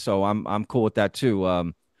second. So I'm cool with that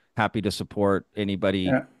too. Happy to support anybody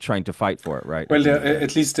Yeah. trying to fight for it, right? At Well, the end of the day.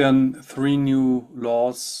 at least there are three new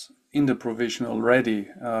laws in the provision already.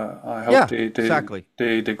 I hope Yeah, they exactly.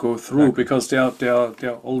 they go through Exactly. because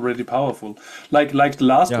they're already powerful. Like the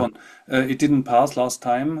last Yeah. one, it didn't pass last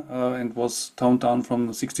time and was toned down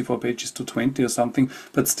from 64 pages to 20 or something.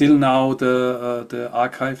 But still now the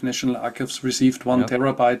archive, National Archives, received one Yep.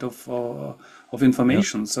 terabyte of Yep.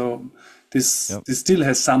 information. So this Yep. this still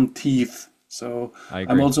has some teeth. So I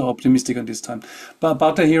I'm agree. also optimistic on this time. But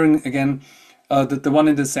about the hearing again, the one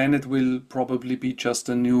in the Senate will probably be just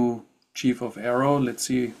a new chief of Aero. Let's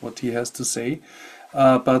see what he has to say.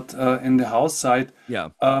 But in the House side, Yeah.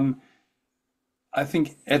 I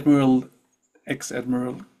think ex-Admiral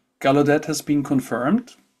Gallaudet has been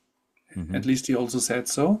confirmed. Hmm. At least he also said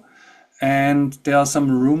so. And there are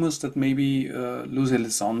some rumors that maybe Luz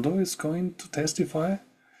Elizondo is going to testify.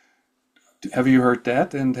 Have you heard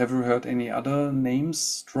that? And have you heard any other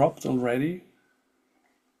names dropped already?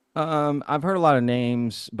 I've heard a lot of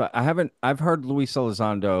names, but I haven't. I've heard Luis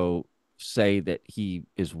Elizondo say that he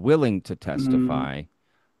is willing to Mm, testify,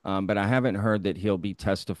 but I haven't heard that he'll be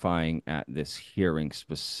testifying at this hearing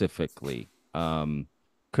specifically.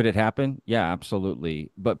 Could it happen? Yeah,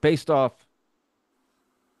 absolutely. But based off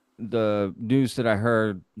the news that I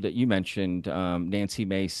heard that you mentioned, Nancy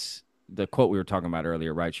Mace, the quote we were talking about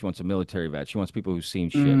earlier, right? She wants a military vet. She wants people who've seen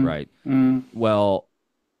shit, mm, right? mm, Well,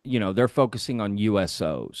 they're focusing on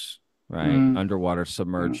USOs, right? mm, Underwater mm,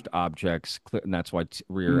 submerged objects, and that's why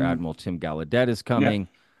Rear mm. Admiral Tim Gallaudet is Yeah. coming.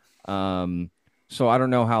 Um, so I don't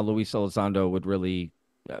know how Luis Elizondo would really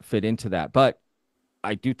fit into that, but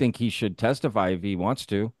I do think he should testify if he wants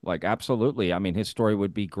to. Like, absolutely. I mean, his story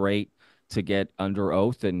would be great to get under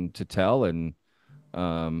oath and to tell, and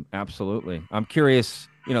absolutely. I'm curious.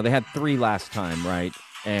 They had three last time, right?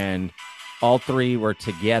 And all three were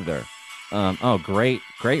together. Oh, great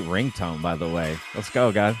ringtone, by the way. Let's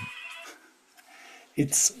go, guys.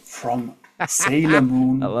 It's from Sailor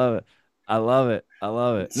I Moon. love it. I love it. I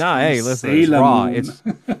love it. It's No, from hey, listen, it's Sailor raw. Moon. It's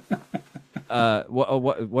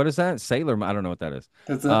what is that? Sailor. I don't know what that is.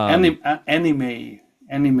 That's an Um, anime.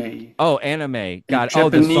 oh, anime. The God. Oh,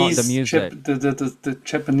 the song, the Japanese music. the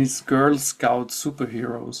Japanese Girl Scout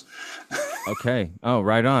superheroes. Okay. Oh,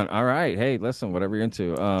 right on. All right. Hey, listen, whatever you're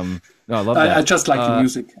into. No, I love I that. just like the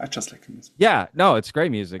music. I just like the music. Yeah, no, it's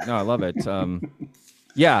great music. No, I love it.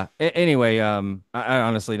 Yeah. Anyway, I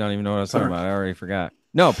honestly don't even know what I was talking Sorry. about. I already forgot.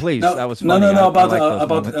 No, please. No, That was no, no, funny. no. I like those About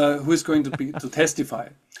moments. who is going to testify.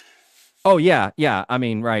 Oh yeah, yeah. I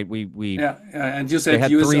mean, right. We Yeah, yeah. And you they said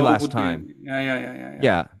had three USO last would be, time. yeah, yeah, yeah, yeah, yeah.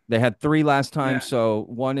 Yeah, they had three last time. Yeah. So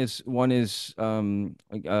one is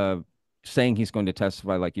saying he's going to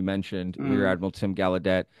testify, like you mentioned, Rear Mm, Admiral Tim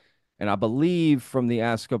Gallaudet, and I believe from the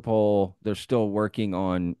Aska poll, they're still working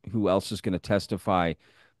on who else is going to testify.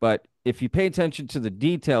 But if you pay attention to the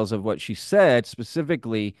details of what she said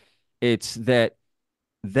specifically, it's that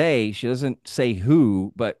she doesn't say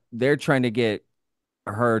who, but they're trying to get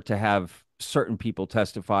her to have certain people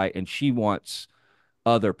testify, and she wants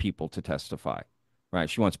other people to testify. Right.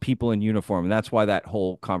 She wants people in uniform. And that's why that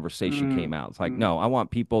whole conversation came mm, out. It's like, mm, no, I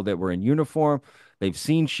want people that were in uniform. They've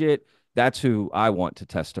seen shit. That's who I want to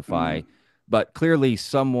testify. mm. But clearly,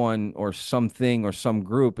 someone or something or some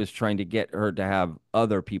group is trying to get her to have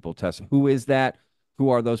other people test. Who is that? Who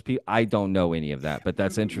are those people? I don't know any of that, but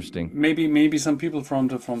that's interesting. Maybe some people from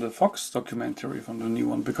the Fox documentary, from the new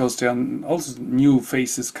one, because there are also new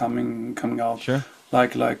faces coming out, Sure.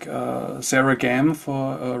 like Sarah Gam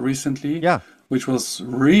for recently, Yeah. which was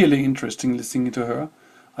really interesting listening to her.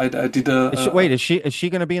 I did Wait, is she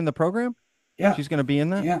going to be in the program? yeah, She's going to be in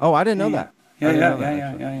that? yeah, Oh, I didn't yeah, know yeah, that. yeah, I didn't yeah, know yeah, that yeah,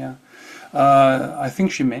 actually. yeah, yeah. I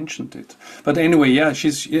think she mentioned it, but anyway, yeah,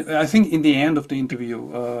 she's. I think in the end of the interview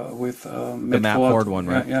with The Matt Matt Ford, Ford one,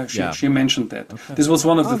 yeah, right? yeah, Yeah. she mentioned that. Okay. This was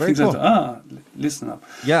one of Oh, the very things that cool. listen up,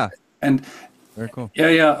 Yeah. and Very cool. yeah,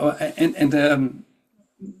 yeah, and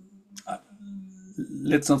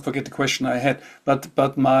let's not forget the question I had.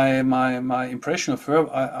 But my impression of her,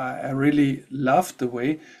 I really loved the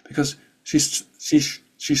way, because she's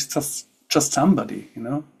just somebody, you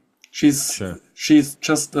know. Sure. She's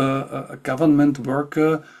just a government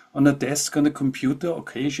worker on a desk on a computer.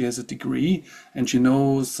 Okay, she has a degree and she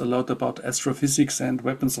knows a lot about astrophysics and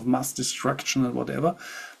weapons of mass destruction and whatever.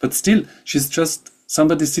 But still, she's just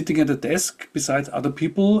somebody sitting at a desk beside other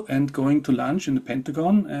people and going to lunch in the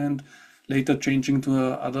Pentagon and later changing to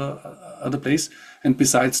a other place. And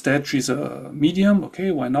besides that, she's a medium.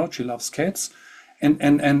 Okay, why not? She loves cats, and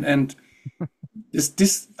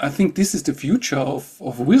this I think this is the future of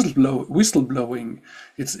whistleblowing.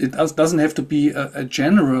 Doesn't have to be a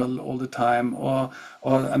general all the time, or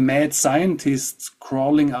a mad scientist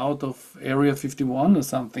crawling out of Area 51 or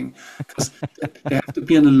something, because there have to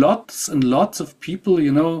be lots and lots of people,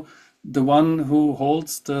 you know, the one who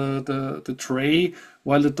holds the tray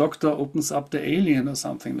while the doctor opens up the alien or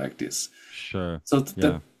something like this. Sure. So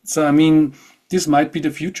Yeah. I mean, this might be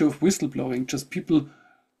the future of whistleblowing. Just people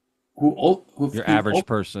who've Your been average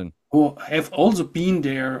person. who have also been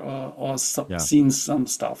there, or Yeah. seen some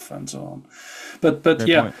stuff and so on. But Great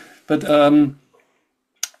yeah, point. but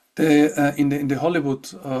the in the Hollywood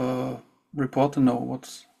Reporter, no,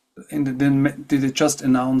 what's in the, then they just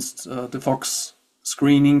announced the Fox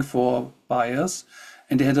screening for buyers,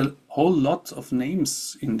 and they had a whole lot of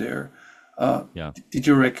names in there. Yeah. Did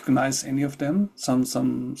you recognize any of them?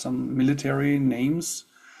 Some military names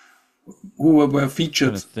who were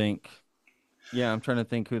Trying to featured. think. Yeah, I'm trying to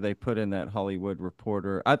think who they put in that Hollywood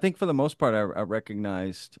Reporter. I think for the most part, I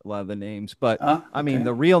recognized a lot of the names, but Ah, I mean, okay.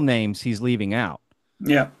 the real names he's leaving out,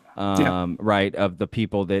 Yeah. Yeah. right, of the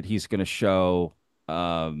people that he's going to show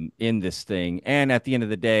in this thing. And at the end of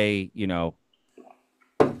the day,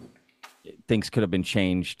 things could have been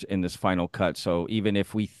changed in this final cut. So even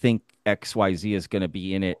if we think XYZ is going to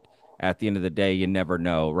be in it, at the end of the day, you never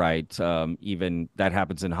know, right? Even that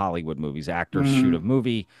happens in Hollywood movies. Actors shoot a Mm,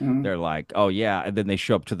 movie, mm, they're like, "Oh yeah," and then they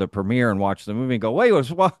show up to the premiere and watch the movie and go, "Wait,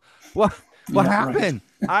 what, what yeah. Right. happened?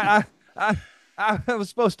 I was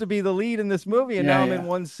supposed to be the lead in this movie, and Yeah. now I'm in Yeah.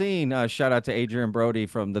 one scene." Shout out to Adrian Brody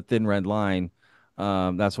from The Thin Red Line.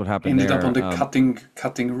 That's what happened Ended up on there. the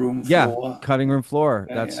cutting room Yeah, floor. cutting room floor.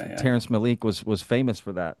 Yeah. That's Yeah. Yeah. Terrence Malick was famous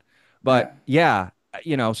for that. Yeah. But yeah,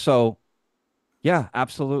 so yeah,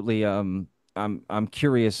 absolutely. I'm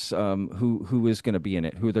curious who is going to be in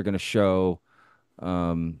it, who they're going to show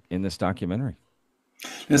in this documentary.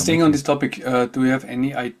 Now, I'm staying with on you. this topic, do you have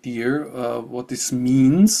any idea what this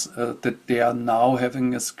means? That they are now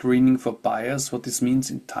having a screening for buyers. What this means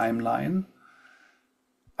in timeline?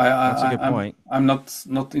 That's a good point. I'm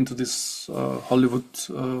not into this Hollywood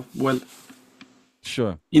well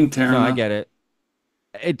Sure. No, I interna. get it.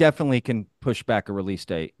 It definitely can push back a release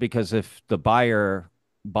date because if the buyer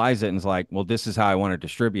buys it and is like, well, this is how I want to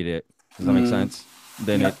distribute it, does that make Mm, sense?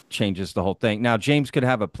 Then yeah. it changes the whole thing. Now, James could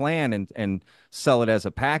have a plan and sell it as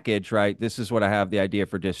a package, right? This is what I have the idea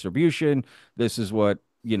for distribution. This is what,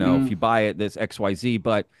 if Mm. you buy it, this XYZ,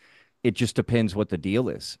 but it just depends what the deal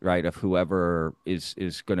is, right? Of whoever is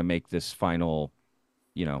going to make this final,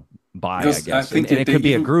 buy, I Because I guess. And think and that it they could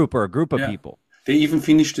be a even group or a group of yeah people. they even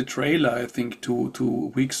finished the trailer. I think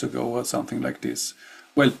two weeks ago or something like this.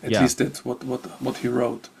 Well, at Yeah. least that's what he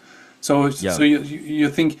wrote. So Yeah. you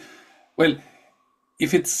think, well,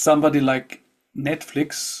 if it's somebody like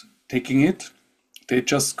Netflix taking it, they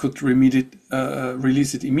just could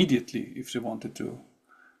release it immediately if they wanted to.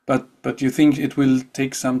 But you think it will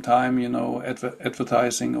take some time,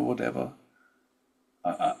 advertising or whatever.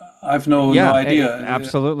 I've no Yeah, idea.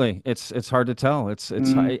 absolutely. It's hard to tell.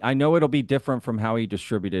 I know it'll be different from how he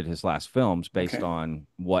distributed his last films based Okay. on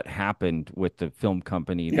what happened with the film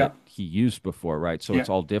company Yeah. that he used before, right? So Yeah. it's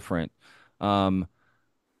all different. Um,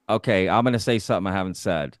 okay, I'm gonna say something I haven't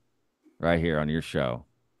said right here on your show.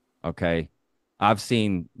 Okay. I've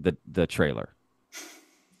seen the trailer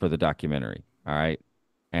for the documentary, all right?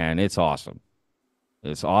 And it's awesome.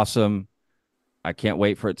 It's awesome. I can't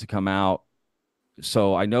wait for it to come out.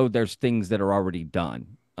 So I know there's things that are already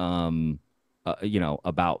done,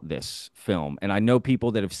 about this film, and I know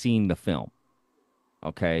people that have seen the film.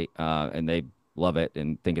 Okay, and they love it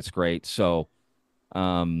and think it's great. So,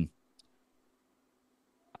 um,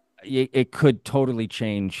 it could totally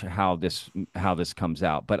change how this comes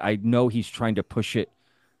out. But I know he's trying to push it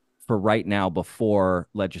for right now before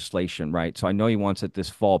legislation, right? So I know he wants it this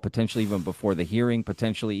fall, potentially even before the hearing,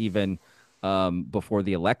 potentially even before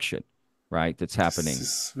the election, right? That's This happening,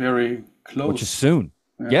 is very which is close. soon.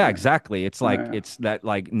 Yeah. Yeah, Yeah. exactly. It's like Yeah. it's that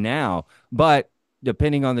like now, but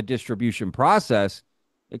depending on the distribution process,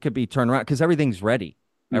 it could be turned around because everything's ready.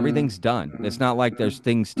 Mm, Everything's done. It's mm, not like there's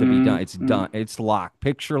things to be done. mm, It's mm. done. It's locked.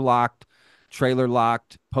 Picture locked, trailer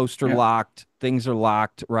locked, poster Yeah. locked. Things are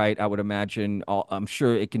locked, right? I would imagine. I'm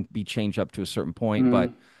sure it can be changed up to a certain point, Mm.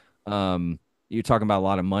 but you're talking about a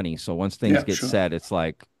lot of money. So once things Yeah. get Sure. set, it's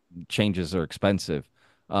like changes are expensive.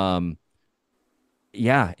 Um,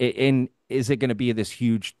 yeah, and is it going to be this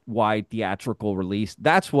huge, wide theatrical release?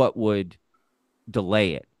 That's what would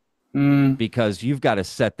delay it Mm. because you've got to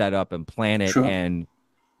set that up and plan it Sure. and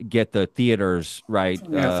get the theaters right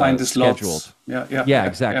Yeah. Find the slots. scheduled. Yeah. Yeah. Yeah, Yeah. Yeah.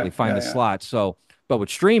 exactly. Find Yeah. the Yeah. slots. So, but with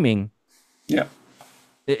streaming, Yeah.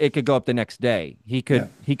 it could go up the next day. He Yeah.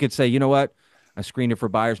 could say, you know what? I screened it for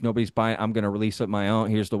buyers. Nobody's buying. I'm going to release it my own.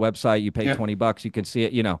 Here's the website. You pay Yeah. $20. You can see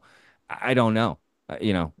it. I don't know.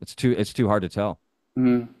 It's too hard to tell.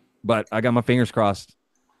 Mm. But I got my fingers crossed.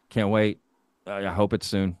 Can't wait. I hope it's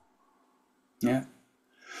soon. Yeah.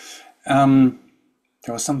 Um.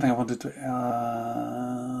 There was something I wanted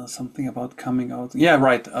to something about coming out. Yeah.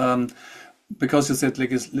 Right. Because you said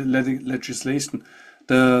legislation,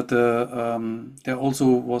 there also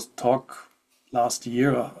was talk last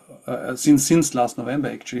year, since last November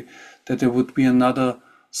actually, that there would be another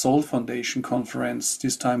Soul Foundation conference,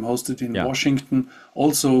 this time hosted in Yeah. Washington,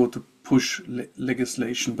 also to push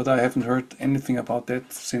legislation. But I haven't heard anything about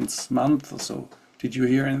that since month or so. Did you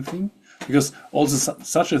hear anything? Because also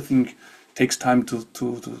such a thing takes time to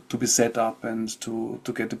be set up and to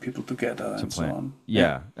get the people together To and so plan. on. Yeah.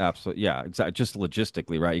 Yeah, absolutely. Yeah, exactly. Just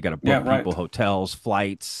logistically, right? You got to Yeah, book people, right. hotels,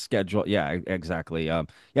 flights, schedule. Yeah, exactly. Yeah,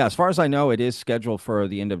 as far as I know, it is scheduled for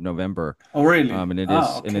the end of November. Oh, really? And it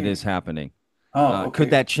Ah, is okay. happening. Oh, Could okay.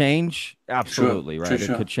 that change? Sure, Absolutely, sure, right? It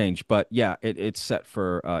sure. could change, but yeah, it's set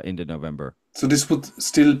for end of November. So this would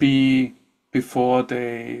still be before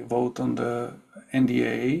they vote on the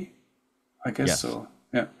NDA, I guess Yes. so.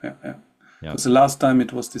 Yeah, yeah, yeah. Yeah. Because the last time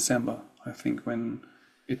it was December, I think, when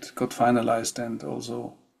it got finalized and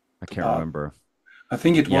also I the can't part. remember. I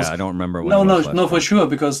think it Yeah, was. I don't remember when it No, no, was last no, for time. sure,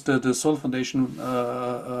 because the Soul Foundation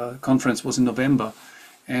conference was in November,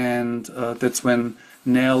 and that's when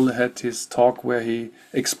Nell had his talk where he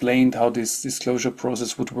explained how this disclosure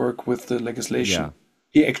process would work with the legislation. Yeah.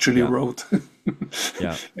 He actually Yeah. wrote,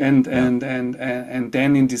 Yeah. and Yeah.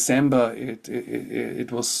 then in December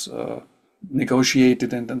it was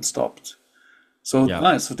negotiated and then stopped. So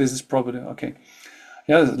Yeah. so this is probably okay.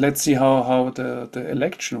 Yeah, let's see how the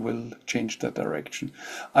election will change that direction.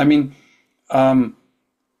 I mean,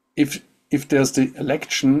 if there's the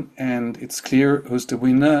election and it's clear who's the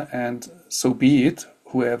winner, and so be it,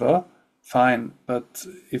 whoever, fine. But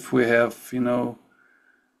if we have,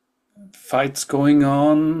 fights going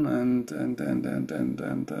on and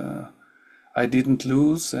I didn't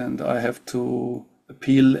lose and I have to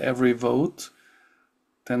appeal every vote,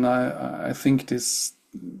 then I think this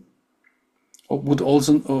would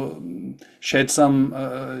also shed some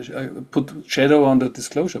put shadow on the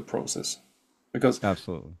disclosure process, because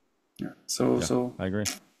Absolutely. yeah, so Yeah. so I agree.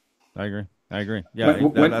 I agree. I agree. Yeah,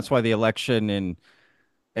 when that's why the election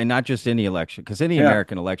and not just any election, because any yeah,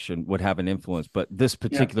 American election would have an influence, but this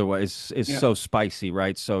yeah, particular one is yeah, so spicy,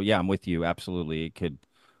 right? So yeah, I'm with you. Absolutely, it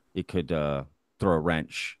could throw a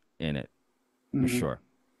wrench in it for mhm. sure.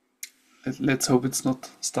 Let's hope it's not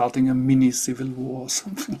starting a mini civil war or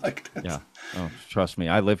something like that. Yeah. Oh, trust me,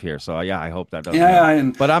 I live here, so yeah, I hope that doesn't Yeah, happen.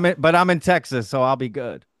 and But I'm in Texas, so I'll be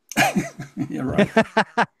good. you're right.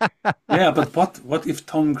 Yeah, but what if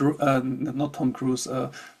not Tom Cruise,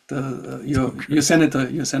 the Tom Cruise.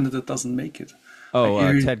 your senator doesn't make it? I Oh,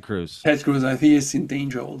 hear Ted Cruz. Ted Cruz. I think is in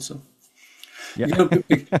danger also. Yeah.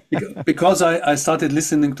 Because I started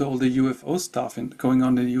listening to all the UFO stuff and going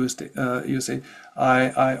on in the USA,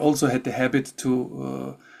 I also had the habit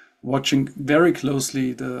to watching very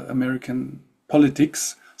closely the American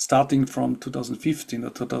politics starting from 2015 or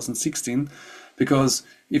 2016, because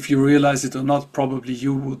if you realize it or not, probably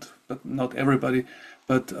you would, but not everybody.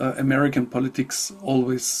 But American politics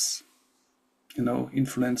always,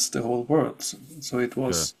 influence the whole world. So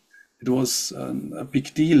Sure. it was a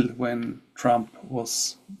big deal when Trump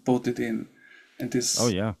was voted in, and Oh this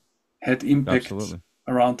yeah, had impact absolutely.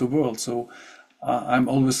 around the world. So I'm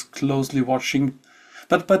always closely watching,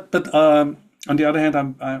 but on the other hand,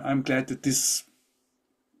 I'm glad that this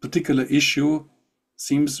particular issue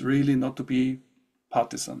seems really not to be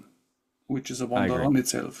partisan, which is a I wonder agree. on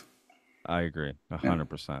itself. I agree Yeah,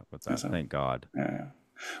 100% with that. so Thank God. yeah.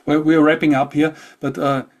 Well, we're wrapping up here, but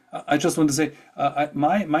I just want to say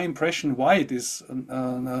my impression why it is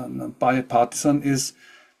bipartisan is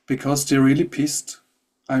because they're really pissed.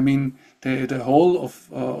 I mean, the whole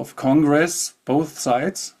of Congress, both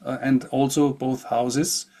sides, and also both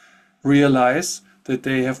houses, realize that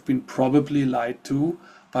they have been probably lied to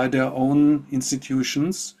by their own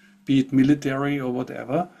institutions, be it military or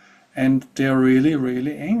whatever, and they're really,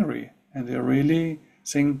 really angry, and they're really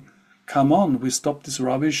saying, "Come on, we stopped this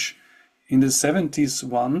rubbish in the 70s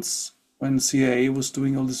once when CIA was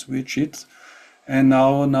doing all this weird shit, and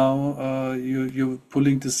now you're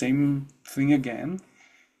pulling the same thing again."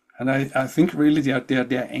 And I think really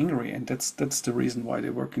they're angry, and that's the reason why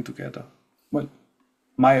they're working together. Well,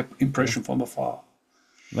 my Yeah. impression from afar.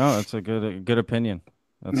 No, that's a good opinion.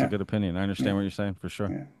 That's a Yeah, good opinion. I yeah, understand what you're saying for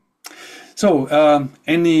sure. yeah. So,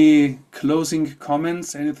 any closing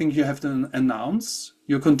comments? Anything you have to announce?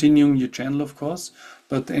 You're continuing your channel, of course,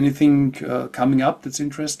 but anything coming up that's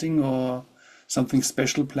interesting or something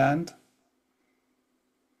special planned?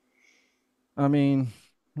 I mean,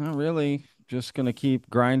 not really. Just gonna keep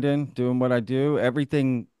grinding, doing what I do.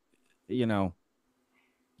 Everything, you know,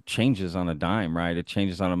 changes on a dime, right? It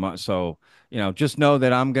changes on a month. So, just know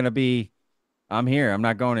that I'm here. I'm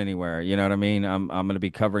not going anywhere. You know what I mean? I'm gonna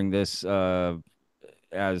be covering this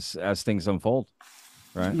as things unfold,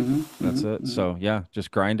 right? Hmm, That's hmm, it. hmm. So yeah,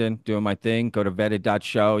 just grinding, doing my thing. Go to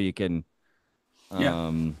vetted.show. You can Yeah,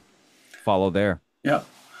 um follow there. yeah.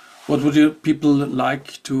 What would you people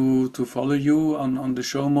like to follow you on the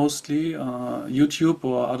show mostly? YouTube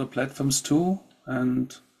or other platforms too,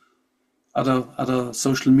 and other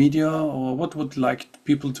social media, or what would like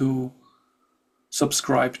people to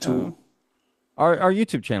subscribe Uh, to? our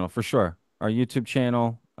YouTube channel for sure. Our YouTube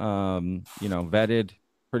channel, vetted,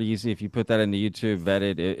 pretty easy. If you put that into YouTube,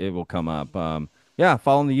 vetted, it will come up. Yeah,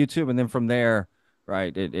 follow the YouTube, and then from there,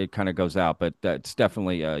 right, it kind of goes out. But that's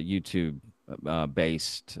definitely a YouTube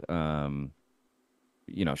based,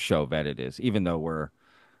 show vetted is, even though we're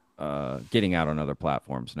getting out on other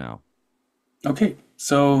platforms now. Okay,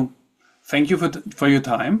 so thank you for your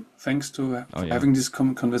time. Thanks Oh for yeah. having this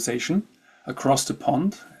conversation across the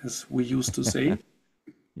pond, as we used to say.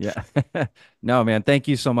 Yeah. No, man. Thank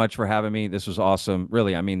you so much for having me. This was awesome.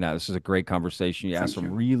 Really, I mean that. This is a great conversation. You asked Thank some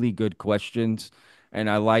you. really good questions, and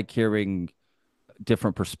I like hearing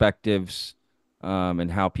different perspectives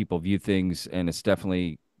and how people view things. And it's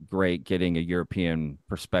definitely great getting a European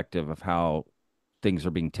perspective of how things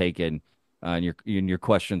are being taken. And your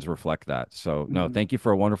questions reflect that. So, no, Mhm. thank you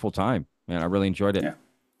for a wonderful time, man. I really enjoyed it. Yeah,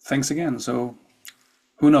 thanks again. So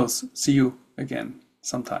who knows? See you again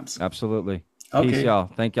sometimes. Absolutely. Peace, Okay, y'all.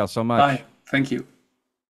 Thank y'all so bye. much. Thank you.